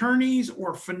know, attorneys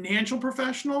or financial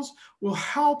professionals will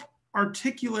help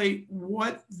articulate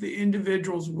what the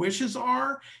individual's wishes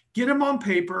are, get them on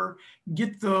paper,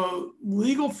 get the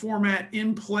legal format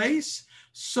in place.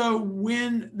 So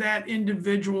when that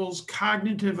individual's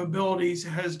cognitive abilities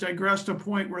has digressed to a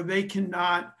point where they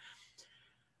cannot,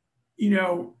 you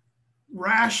know,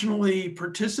 rationally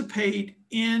participate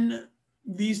in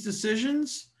these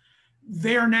decisions,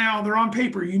 they're on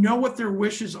paper. You know what their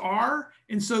wishes are.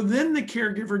 And so then the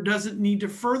caregiver doesn't need to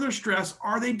further stress,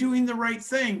 are they doing the right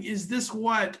thing? Is this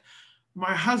what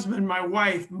my husband, my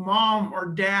wife, mom, or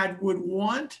dad would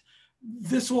want?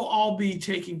 This will all be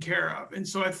taken care of. And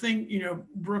so I think, you know,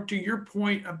 Brooke, to your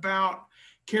point about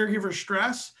caregiver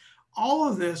stress, all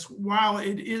of this, while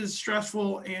it is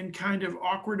stressful and kind of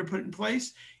awkward to put in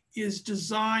place, is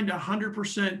designed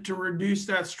 100% to reduce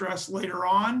that stress later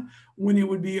on when it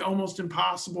would be almost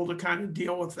impossible to kind of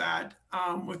deal with that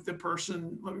with the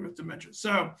person living with dementia.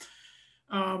 So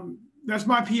that's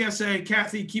my PSA.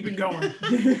 Cathy, keep it going.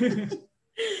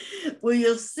 Well,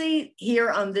 you'll see here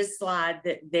on this slide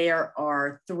that there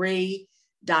are 3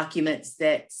 documents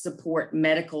that support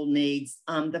medical needs.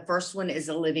 The first one is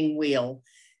a living will.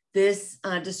 This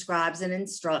describes and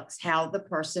instructs how the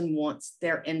person wants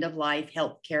their end-of-life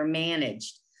health care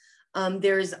managed.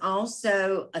 There is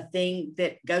also a thing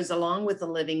that goes along with a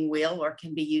living will or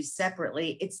can be used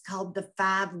separately. It's called the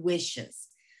 5 wishes,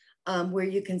 where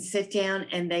you can sit down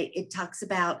and it talks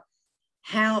about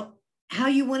how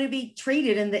you want to be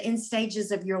treated in the end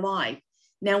stages of your life.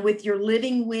 Now, with your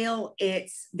living will,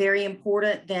 it's very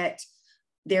important that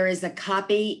there is a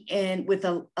copy and with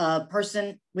a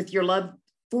person with your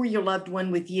loved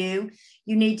one with you.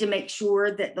 You need to make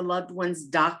sure that the loved one's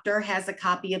doctor has a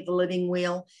copy of the living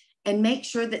will, and make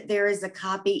sure that there is a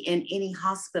copy in any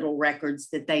hospital records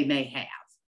that they may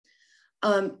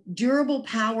have. Durable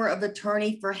power of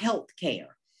attorney for health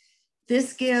care.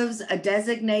 This gives a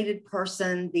designated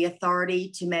person the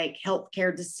authority to make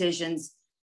healthcare decisions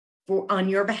on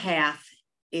your behalf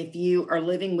if you are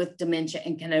living with dementia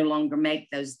and can no longer make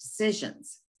those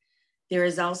decisions. There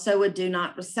is also a do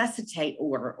not resuscitate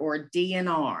order, or a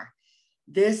DNR.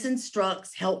 This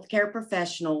instructs healthcare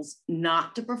professionals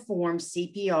not to perform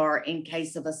CPR in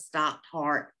case of a stopped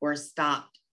heart or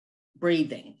stopped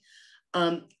breathing.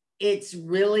 It's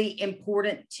really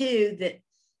important too that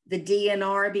the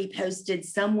DNR be posted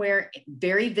somewhere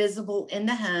very visible in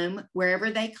the home, wherever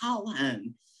they call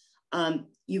home.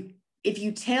 If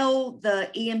you tell the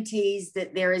EMTs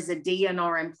that there is a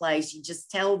DNR in place, you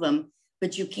just tell them,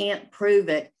 but you can't prove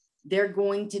it, they're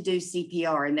going to do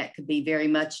CPR, and that could be very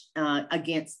much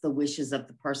against the wishes of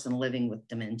the person living with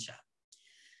dementia.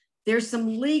 There's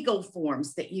some legal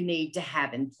forms that you need to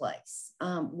have in place.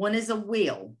 One is a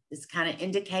will. This kind of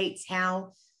indicates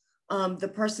how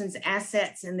the person's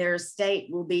assets and their estate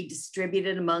will be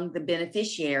distributed among the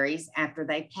beneficiaries after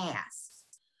they pass.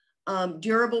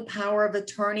 Durable power of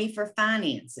attorney for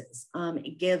finances.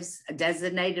 It gives a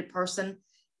designated person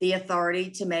the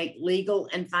authority to make legal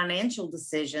and financial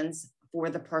decisions for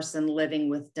the person living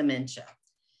with dementia.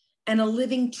 And a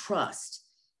living trust.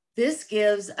 This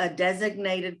gives a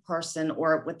designated person,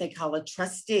 or what they call a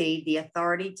trustee, the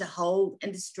authority to hold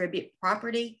and distribute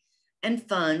property and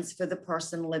funds for the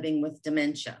person living with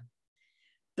dementia.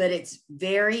 But it's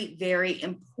very, very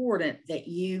important that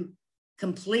you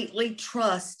completely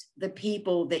trust the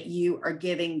people that you are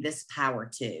giving this power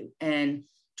to, and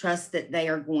trust that they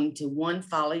are going to, one,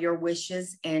 follow your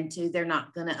wishes, and two, they're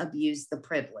not going to abuse the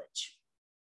privilege.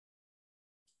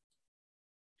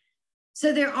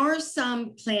 So there are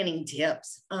some planning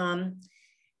tips.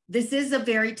 This is a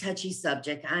very touchy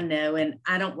subject, I know, and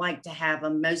I don't like to have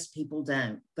them. Most people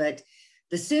don't, but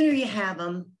the sooner you have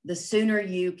them, the sooner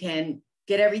you can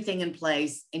get everything in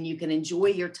place and you can enjoy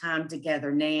your time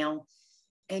together now,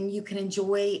 and you can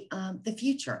enjoy the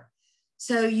future.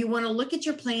 So you want to look at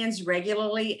your plans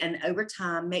regularly and over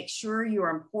time, make sure your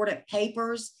important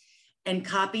papers and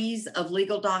copies of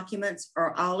legal documents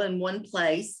are all in one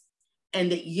place,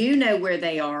 and that you know where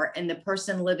they are and the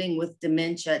person living with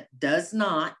dementia does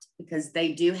not, because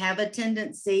they do have a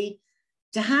tendency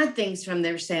to hide things from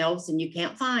themselves and you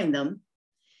can't find them.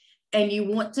 And you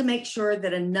want to make sure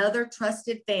that another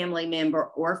trusted family member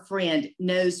or friend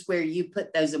knows where you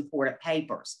put those important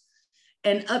papers,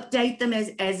 and update them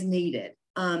as needed,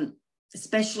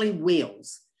 especially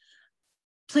wills.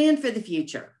 Plan for the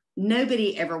future.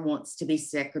 Nobody ever wants to be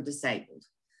sick or disabled.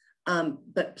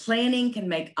 But planning can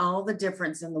make all the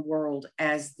difference in the world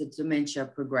as the dementia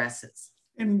progresses.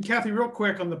 And Cathy, real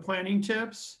quick on the planning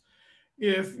tips,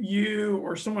 if you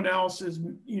or someone else is,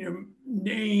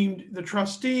 named the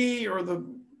trustee or the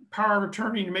power of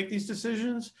attorney to make these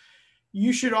decisions,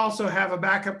 you should also have a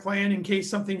backup plan in case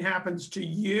something happens to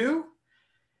you,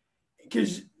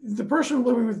 because the person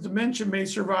living with dementia may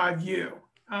survive you.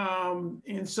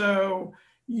 And so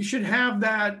you should have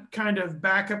that kind of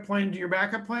backup plan to your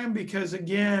backup plan, because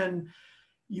again,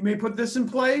 you may put this in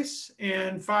place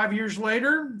and 5 years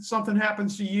later, something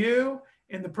happens to you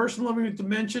and the person living with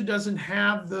dementia doesn't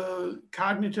have the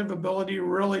cognitive ability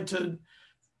really to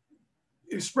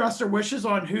express their wishes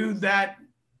on who that,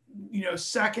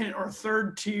 second or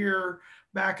third tier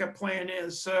backup plan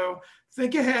is. So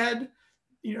think ahead,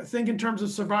 think in terms of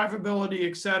survivability,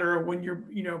 et cetera, when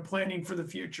you're, planning for the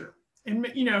future. And,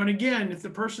 and again, if the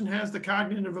person has the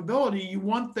cognitive ability, you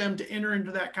want them to enter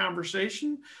into that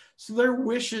conversation. So their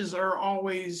wishes are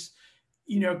always,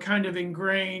 kind of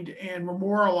ingrained and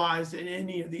memorialized in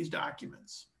any of these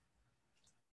documents.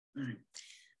 Right.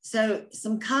 So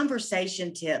some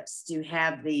conversation tips to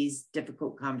have these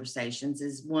difficult conversations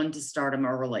is, one, to start them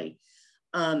early.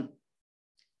 The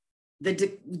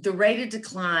rate of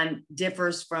decline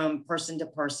differs from person to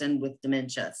person with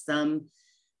dementia. Some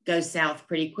go south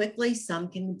pretty quickly. Some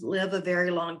can live a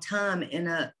very long time in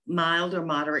a mild or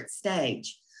moderate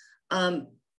stage.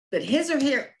 But his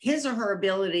or her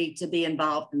ability to be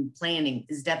involved in planning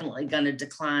is definitely going to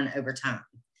decline over time.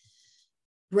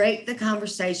 Break the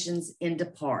conversations into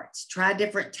parts. Try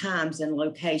different times and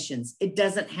locations. It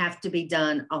doesn't have to be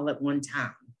done all at one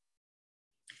time.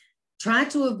 Try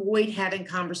to avoid having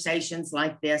conversations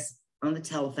like this on the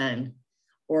telephone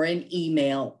or in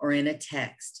email or in a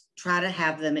text. Try to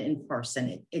have them in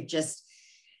person. It just,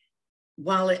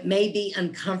 while it may be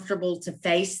uncomfortable to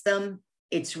face them,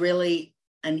 it's really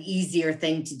an easier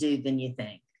thing to do than you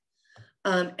think.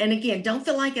 And again, don't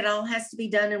feel like it all has to be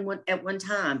done at one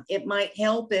time. It might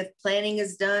help if planning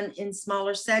is done in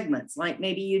smaller segments, like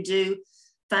maybe you do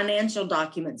financial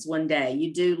documents one day,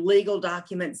 you do legal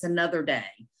documents another day.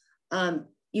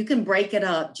 You can break it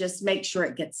up, just make sure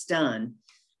it gets done.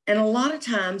 And a lot of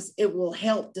times it will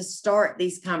help to start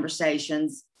these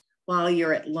conversations while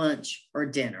you're at lunch or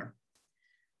dinner.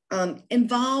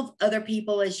 Involve other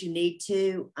people as you need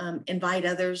to. Invite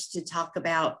others to talk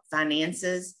about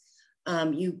finances.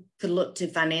 You could look to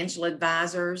financial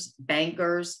advisors,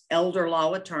 bankers, elder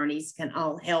law attorneys can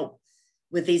all help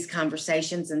with these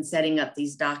conversations and setting up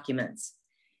these documents.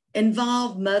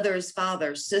 Involve mothers,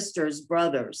 fathers, sisters,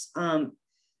 brothers.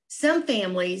 Some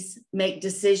families make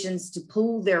decisions to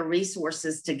pool their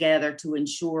resources together to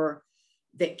ensure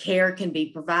that care can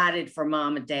be provided for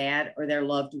mom and dad or their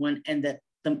loved one, and that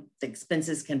the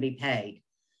expenses can be paid.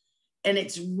 And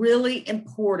it's really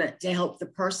important to help the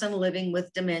person living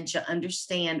with dementia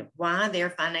understand why their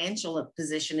financial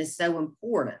position is so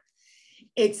important.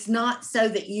 It's not so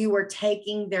that you are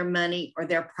taking their money or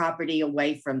their property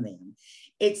away from them.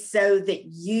 It's so that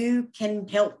you can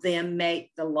help them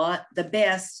make the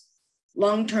best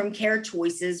long-term care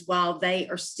choices while they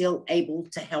are still able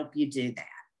to help you do that.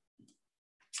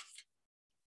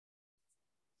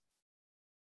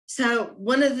 So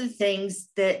one of the things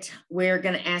that we're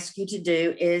going to ask you to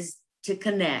do is to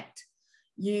connect.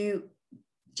 You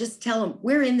just tell them,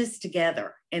 we're in this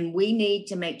together, and we need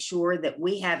to make sure that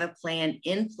we have a plan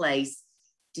in place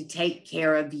to take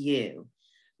care of you.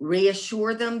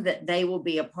 Reassure them that they will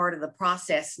be a part of the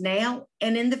process now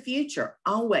and in the future,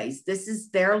 always. This is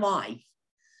their life.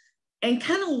 And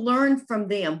kind of learn from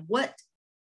them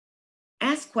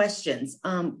ask questions,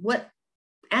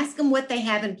 ask them what they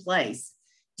have in place.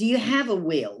 Do you have a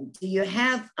will? Do you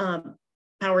have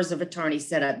powers of attorney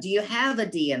set up? Do you have a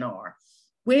DNR?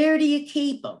 Where do you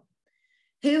keep them?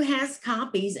 Who has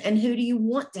copies, and who do you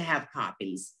want to have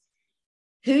copies?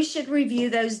 Who should review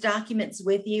those documents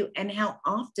with you, and how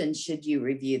often should you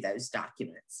review those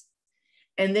documents?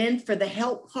 And then for the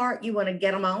help part, you want to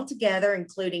get them all together,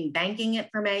 including banking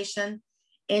information,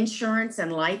 insurance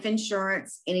and life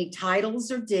insurance, any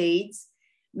titles or deeds.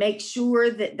 Make sure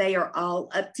that they are all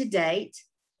up to date.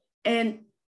 And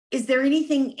is there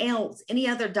anything else, any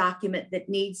other document that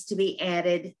needs to be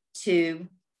added to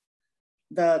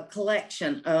the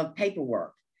collection of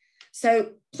paperwork?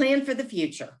 So plan for the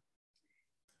future.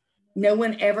 No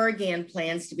one ever again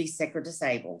plans to be sick or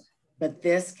disabled, but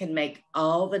this can make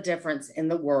all the difference in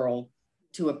the world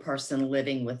to a person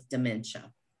living with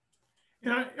dementia.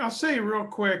 And I'll say real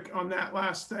quick on that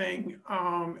last thing,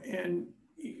 and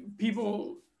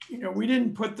people, we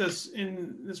didn't put this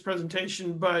in this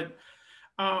presentation, but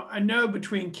I know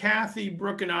between Cathy,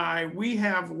 Brooke, and I, we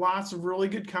have lots of really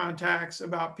good contacts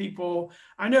about people.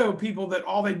 I know people that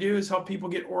all they do is help people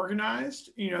get organized.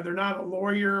 They're not a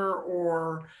lawyer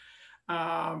or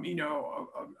a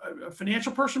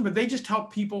financial person, but they just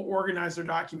help people organize their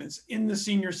documents in the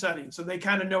senior setting. So they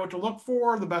kind of know what to look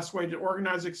for, the best way to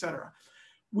organize, et cetera.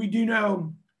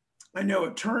 I know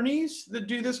attorneys that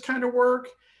do this kind of work,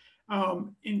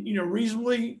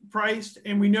 reasonably priced.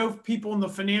 And we know people in the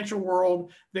financial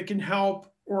world that can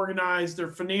help organize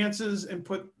their finances and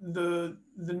put the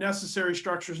necessary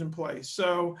structures in place.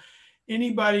 So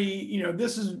anybody,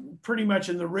 this is pretty much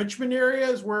in the Richmond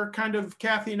areas where kind of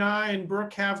Cathy and I and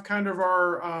Brooke have kind of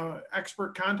our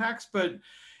expert contacts, but,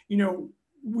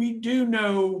 we do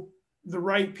know the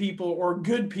right people or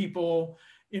good people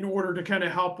in order to kind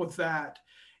of help with that.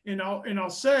 And I'll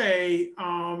say,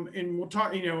 and we'll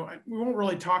talk, we won't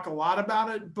really talk a lot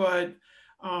about it, but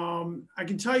I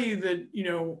can tell you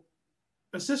that,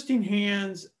 Assisting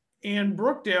Hands and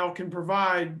Brookdale can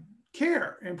provide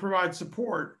care and provide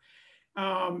support.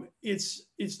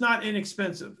 It's not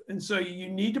inexpensive. And so you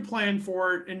need to plan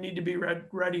for it and need to be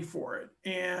ready for it.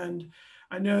 And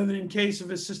I know that in case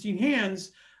of Assisting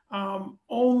Hands,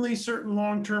 only certain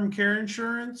long-term care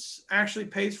insurance actually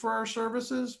pays for our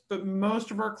services, but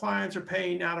most of our clients are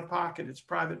paying out of pocket. It's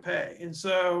private pay. And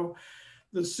so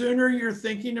the sooner you're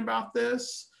thinking about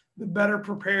this, the better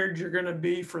prepared you're going to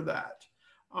be for that.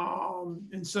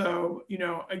 And so,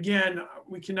 again,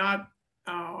 we cannot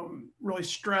really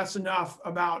stress enough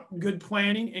about good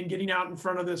planning, and getting out in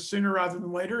front of this sooner rather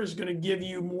than later is going to give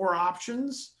you more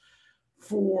options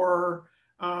for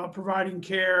providing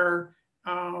care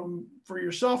for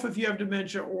yourself if you have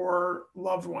dementia or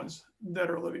loved ones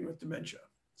that are living with dementia.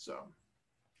 So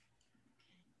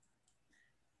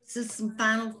some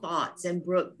final thoughts. And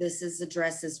Brooke, this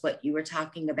addresses what you were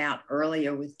talking about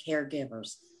earlier with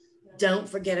caregivers. Don't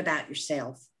forget about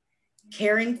yourself.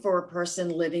 Caring for a person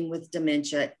living with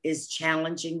dementia is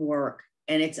challenging work,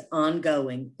 and it's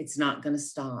ongoing. It's not going to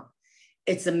stop.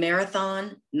 It's a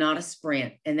marathon, not a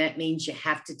sprint. And that means you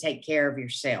have to take care of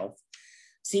yourself.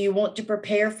 So you want to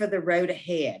prepare for the road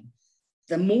ahead.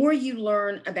 The more you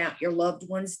learn about your loved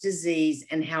one's disease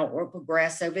and how it will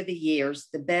progress over the years,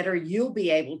 the better you'll be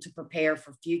able to prepare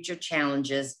for future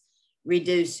challenges,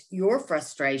 reduce your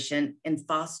frustration, and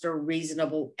foster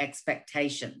reasonable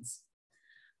expectations.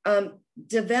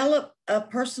 Develop a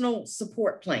personal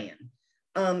support plan.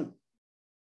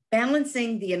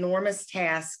 Balancing the enormous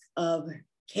task of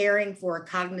caring for a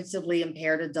cognitively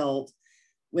impaired adult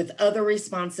with other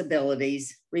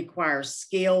responsibilities requires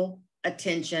skill,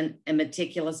 attention, and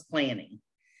meticulous planning.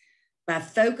 By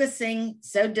focusing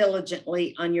so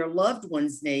diligently on your loved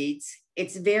one's needs,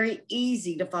 it's very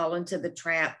easy to fall into the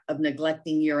trap of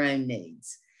neglecting your own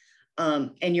needs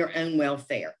and your own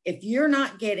welfare. If you're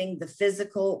not getting the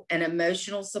physical and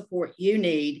emotional support you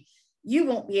need, you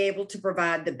won't be able to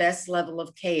provide the best level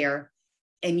of care,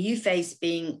 and you face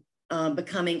becoming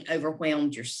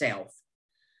overwhelmed yourself.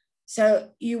 So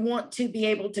you want to be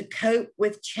able to cope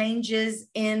with changes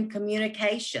in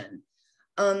communication.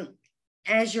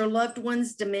 As your loved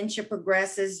one's dementia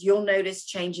progresses, you'll notice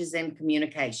changes in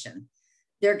communication.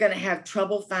 They're going to have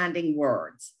trouble finding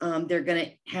words. They're going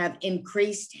to have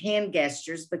increased hand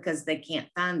gestures because they can't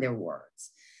find their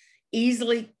words.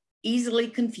 Easily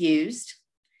confused,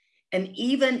 and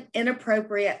even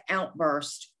inappropriate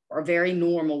outbursts are very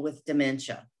normal with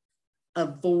dementia.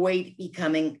 Avoid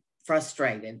becoming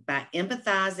frustrated. By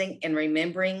empathizing and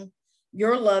remembering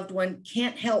your loved one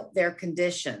can't help their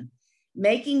condition,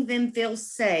 making them feel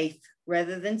safe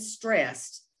rather than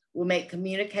stressed will make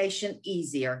communication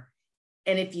easier.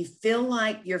 And if you feel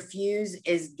like your fuse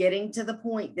is getting to the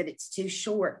point that it's too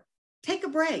short, take a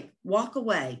break, walk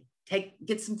away,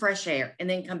 get some fresh air, and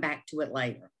then come back to it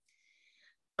later.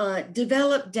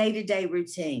 Develop day-to-day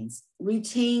routines.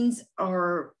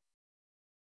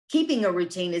 Keeping a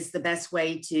routine is the best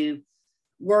way to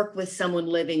work with someone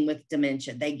living with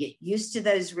dementia. They get used to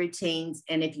those routines,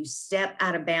 and if you step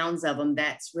out of bounds of them,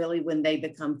 that's really when they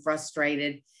become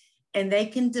frustrated, and they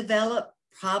can develop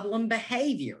problem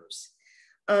behaviors.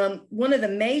 One of the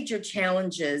major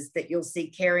challenges that you'll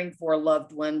see caring for a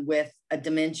loved one with a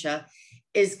dementia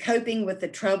is coping with the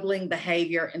troubling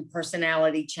behavior and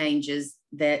personality changes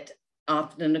that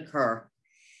often occur.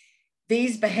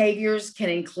 These behaviors can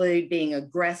include being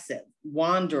aggressive,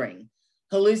 wandering,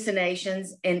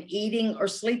 hallucinations, and eating or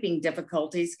sleeping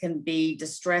difficulties can be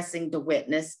distressing to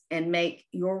witness and make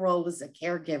your role as a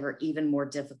caregiver even more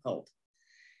difficult.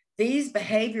 These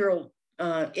behavioral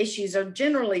issues are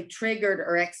generally triggered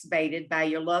or exacerbated by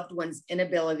your loved one's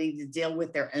inability to deal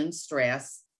with their own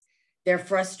stress, their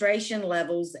frustration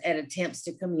levels at attempts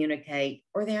to communicate,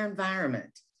 or their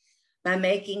environment. By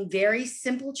making very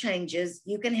simple changes,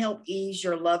 you can help ease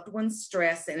your loved one's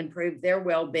stress and improve their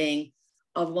well-being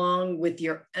along with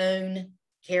your own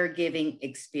caregiving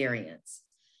experience.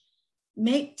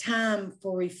 Make time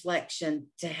for reflection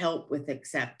to help with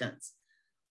acceptance.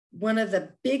 One of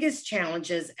the biggest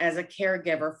challenges as a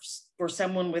caregiver for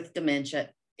someone with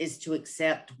dementia is to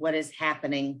accept what is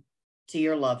happening to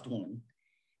your loved one.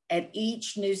 At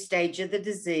each new stage of the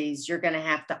disease, you're going to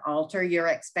have to alter your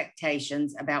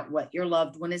expectations about what your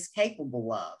loved one is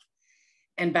capable of.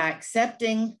 And by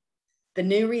accepting the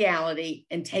new reality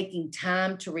and taking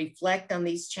time to reflect on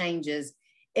these changes,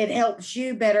 it helps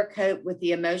you better cope with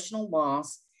the emotional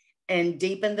loss and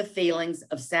deepen the feelings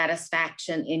of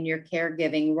satisfaction in your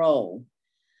caregiving role.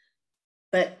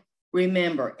 But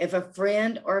remember, if a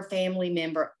friend or a family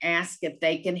member asks if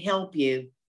they can help you,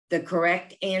 the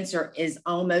correct answer is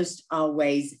almost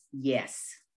always yes.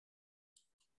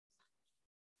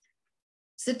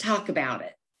 So talk about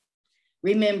it.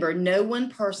 Remember, no one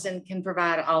person can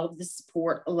provide all of the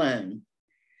support alone.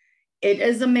 It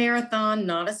is a marathon,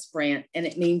 not a sprint, and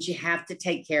it means you have to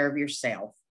take care of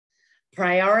yourself.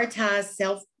 Prioritize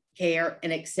self-care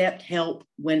and accept help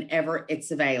whenever it's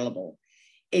available.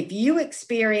 If you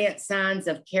experience signs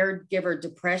of caregiver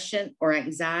depression or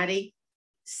anxiety,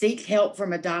 seek help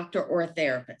from a doctor or a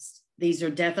therapist. These are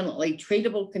definitely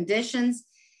treatable conditions,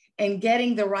 and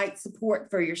getting the right support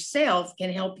for yourself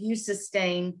can help you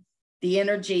sustain the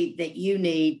energy that you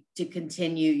need to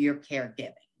continue your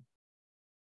caregiving.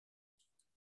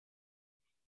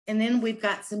 And then we've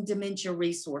got some dementia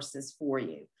resources for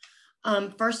you.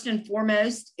 First and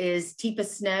foremost is Teepa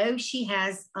Snow. She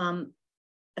has a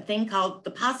thing called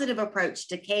the Positive Approach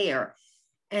to Care.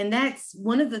 And that's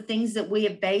one of the things that we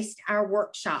have based our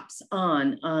workshops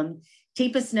on.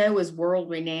 Teepa Snow is world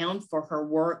renowned for her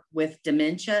work with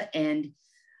dementia and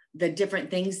the different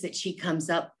things that she comes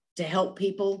up to help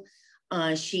people.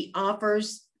 She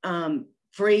offers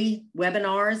free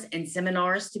webinars and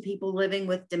seminars to people living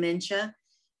with dementia.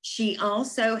 She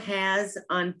also has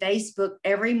on Facebook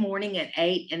every morning at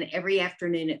 8 and every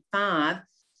afternoon at 5.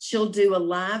 She'll do a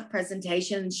live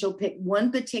presentation and she'll pick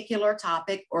one particular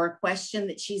topic or a question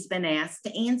that she's been asked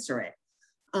to answer it.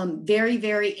 Very,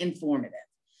 very informative.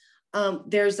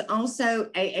 There's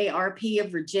also AARP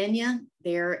of Virginia.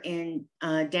 They're in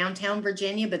downtown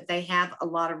Virginia, but they have a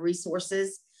lot of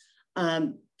resources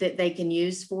that they can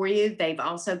use for you. They've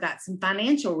also got some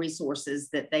financial resources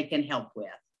that they can help with.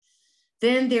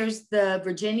 Then there's the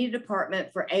Virginia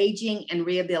Department for Aging and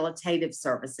Rehabilitative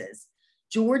Services.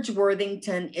 George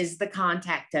Worthington is the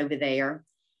contact over there.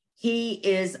 He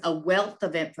is a wealth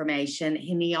of information,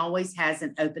 and he always has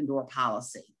an open door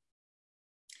policy.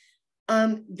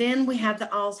 Then we have the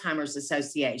Alzheimer's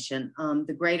Association.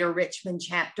 The Greater Richmond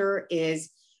chapter is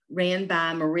ran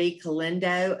by Marie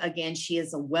Calindo. Again, she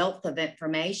is a wealth of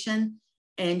information,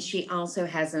 and she also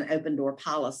has an open door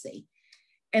policy.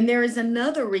 And there is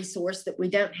another resource that we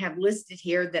don't have listed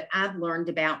here that I've learned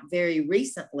about very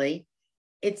recently.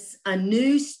 It's a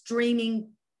new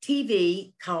streaming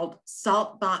TV called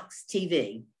Saltbox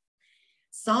TV.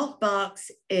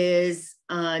 Saltbox is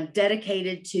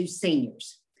dedicated to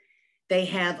seniors. They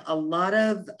have a lot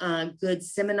of good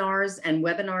seminars and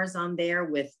webinars on there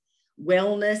with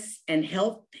wellness and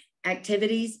health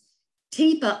activities.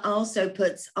 Teepa also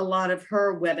puts a lot of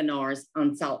her webinars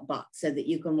on Saltbox so that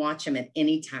you can watch them at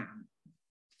any time.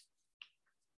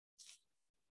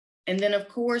 And then, of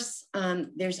course,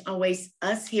 there's always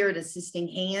us here at Assisting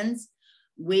Hands.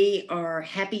 We are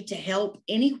happy to help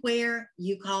anywhere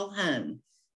you call home.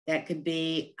 That could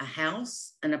be a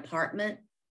house, an apartment,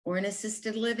 or an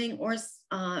assisted living, or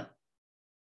SNF.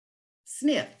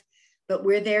 But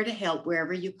we're there to help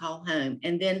wherever you call home.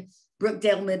 And then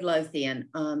Brookdale Midlothian.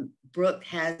 Brooke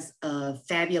has a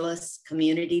fabulous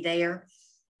community there.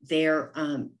 Their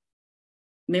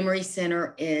memory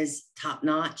center is top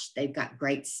notch. They've got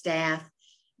great staff.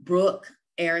 Brooke,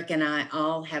 Eric, and I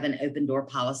all have an open door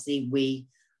policy. We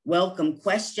welcome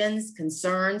questions,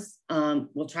 concerns.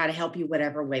 We'll try to help you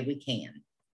whatever way we can.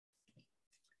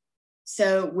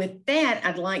 So with that,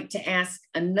 I'd like to ask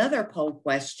another poll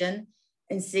question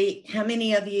and see how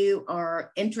many of you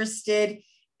are interested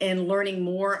in learning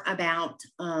more about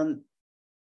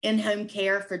in-home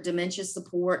care for dementia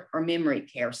support or memory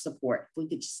care support. If we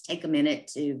could just take a minute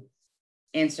to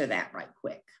answer that right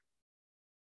quick.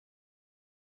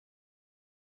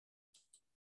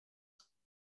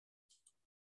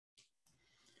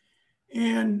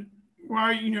 And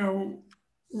while,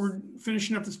 we're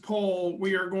finishing up this poll,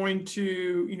 we are going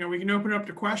to, we can open it up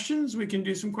to questions. We can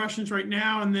do some questions right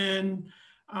now, and then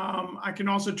I can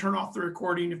also turn off the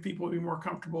recording if people would be more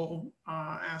comfortable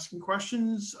asking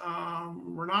questions.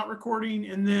 We're not recording,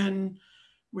 and then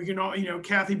we can all,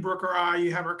 Cathy, Brooke, or I,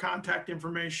 you have our contact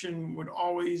information, would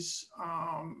always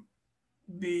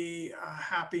be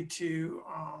happy to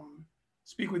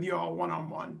speak with you all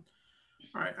one-on-one.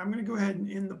 All right, I'm going to go ahead and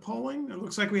end the polling. It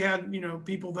looks like we had,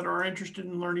 people that are interested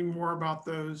in learning more about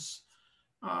those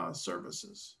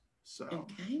services. So,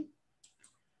 okay.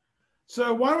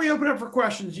 So why don't we open up for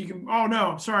questions? You can, oh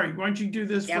no, sorry. Why don't you do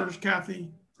this first, Cathy?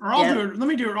 Or I'll do it. Let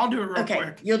me do it. I'll do it real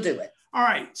quick. You'll do it. All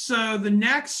right. So the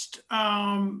next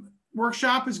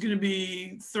workshop is going to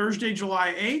be Thursday,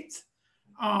 July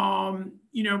 8th.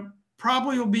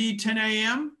 Probably will be 10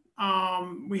 a.m.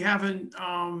 We haven't,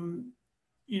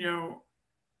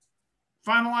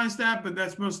 finalize that, but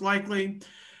that's most likely.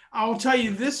 I will tell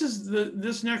you,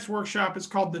 this next workshop is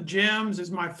called The Gems. Is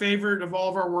my favorite of all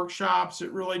of our workshops.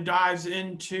 It really dives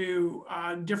into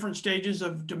different stages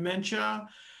of dementia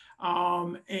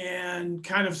and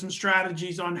kind of some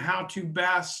strategies on how to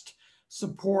best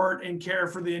support and care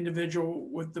for the individual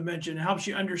with dementia. It helps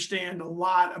you understand a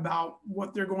lot about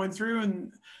what they're going through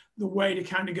and the way to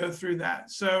kind of go through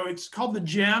that. So it's called The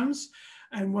Gems.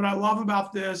 And what I love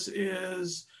about this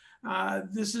is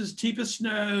Teepa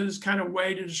Snow's kind of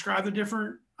way to describe the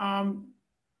different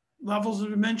levels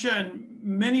of dementia. And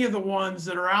many of the ones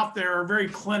that are out there are very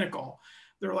clinical.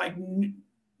 They're like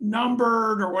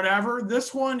numbered or whatever.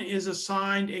 This one is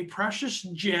assigned a precious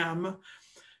gem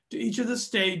to each of the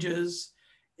stages.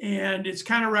 And it's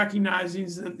kind of recognizing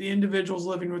that the individuals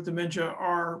living with dementia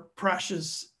are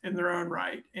precious in their own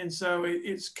right. And so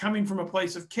it's coming from a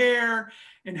place of care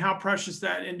and how precious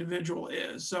that individual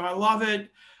is. So I love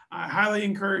it. I highly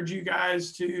encourage you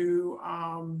guys to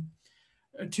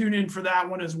tune in for that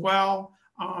one as well.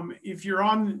 If you're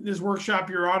on this workshop,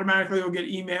 you're automatically will get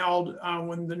emailed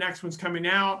when the next one's coming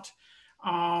out.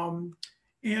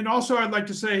 And also I'd like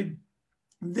to say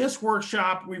this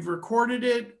workshop, we've recorded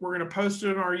it. We're going to post it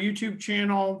on our YouTube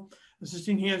channel,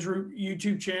 Assisting Hands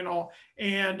YouTube channel,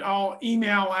 and I'll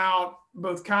email out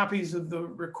both copies of the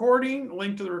recording,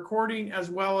 link to the recording,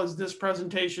 as well as this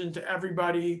presentation to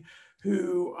everybody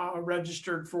who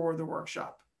registered for the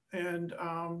workshop. And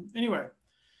anyway,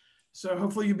 so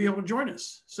hopefully you'll be able to join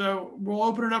us. So we'll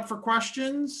open it up for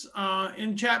questions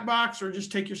in chat box, or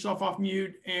just take yourself off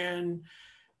mute, and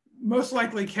most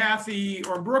likely Cathy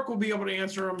or Brooke will be able to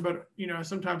answer them, but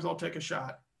sometimes I'll take a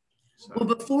shot. So.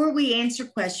 Well, before we answer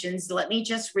questions, let me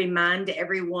just remind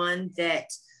everyone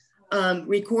that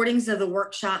recordings of the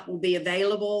workshop will be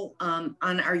available on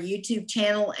our YouTube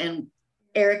channel, and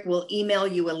Eric will email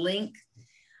you a link.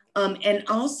 And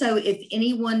also, if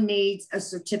anyone needs a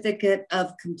certificate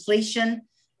of completion,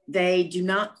 they do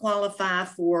not qualify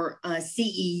for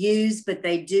CEUs, but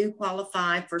they do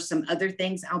qualify for some other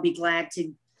things. I'll be glad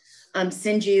to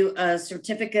send you a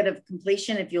certificate of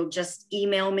completion if you'll just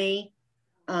email me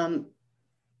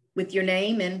with your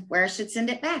name and where I should send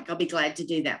it back. I'll be glad to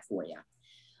do that for you.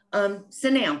 So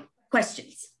now,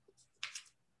 questions.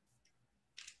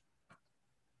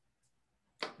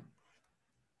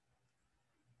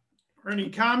 Or any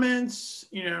comments,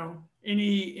 you know,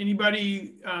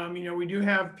 anybody, you know, we do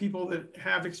have people that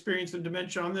have experience in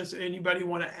dementia on this. Anybody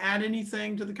want to add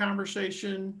anything to the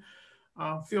conversation?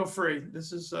 Feel free.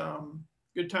 This is a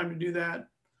good time to do that.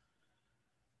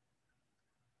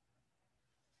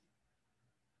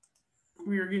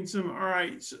 We are getting some, all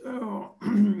right, so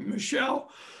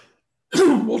Michelle,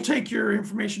 we'll take your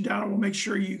information down and we'll make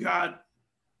sure you got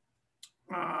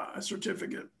a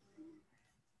certificate.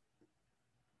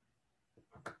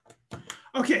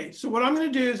 Okay, so what I'm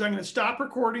going to do is I'm going to stop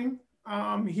recording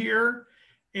here,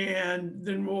 and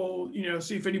then we'll, you know,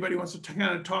 see if anybody wants to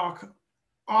kind of talk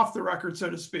off the record, so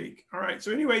to speak. All right,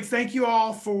 so anyway, thank you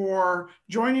all for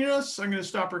joining us. I'm going to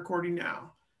stop recording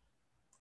now.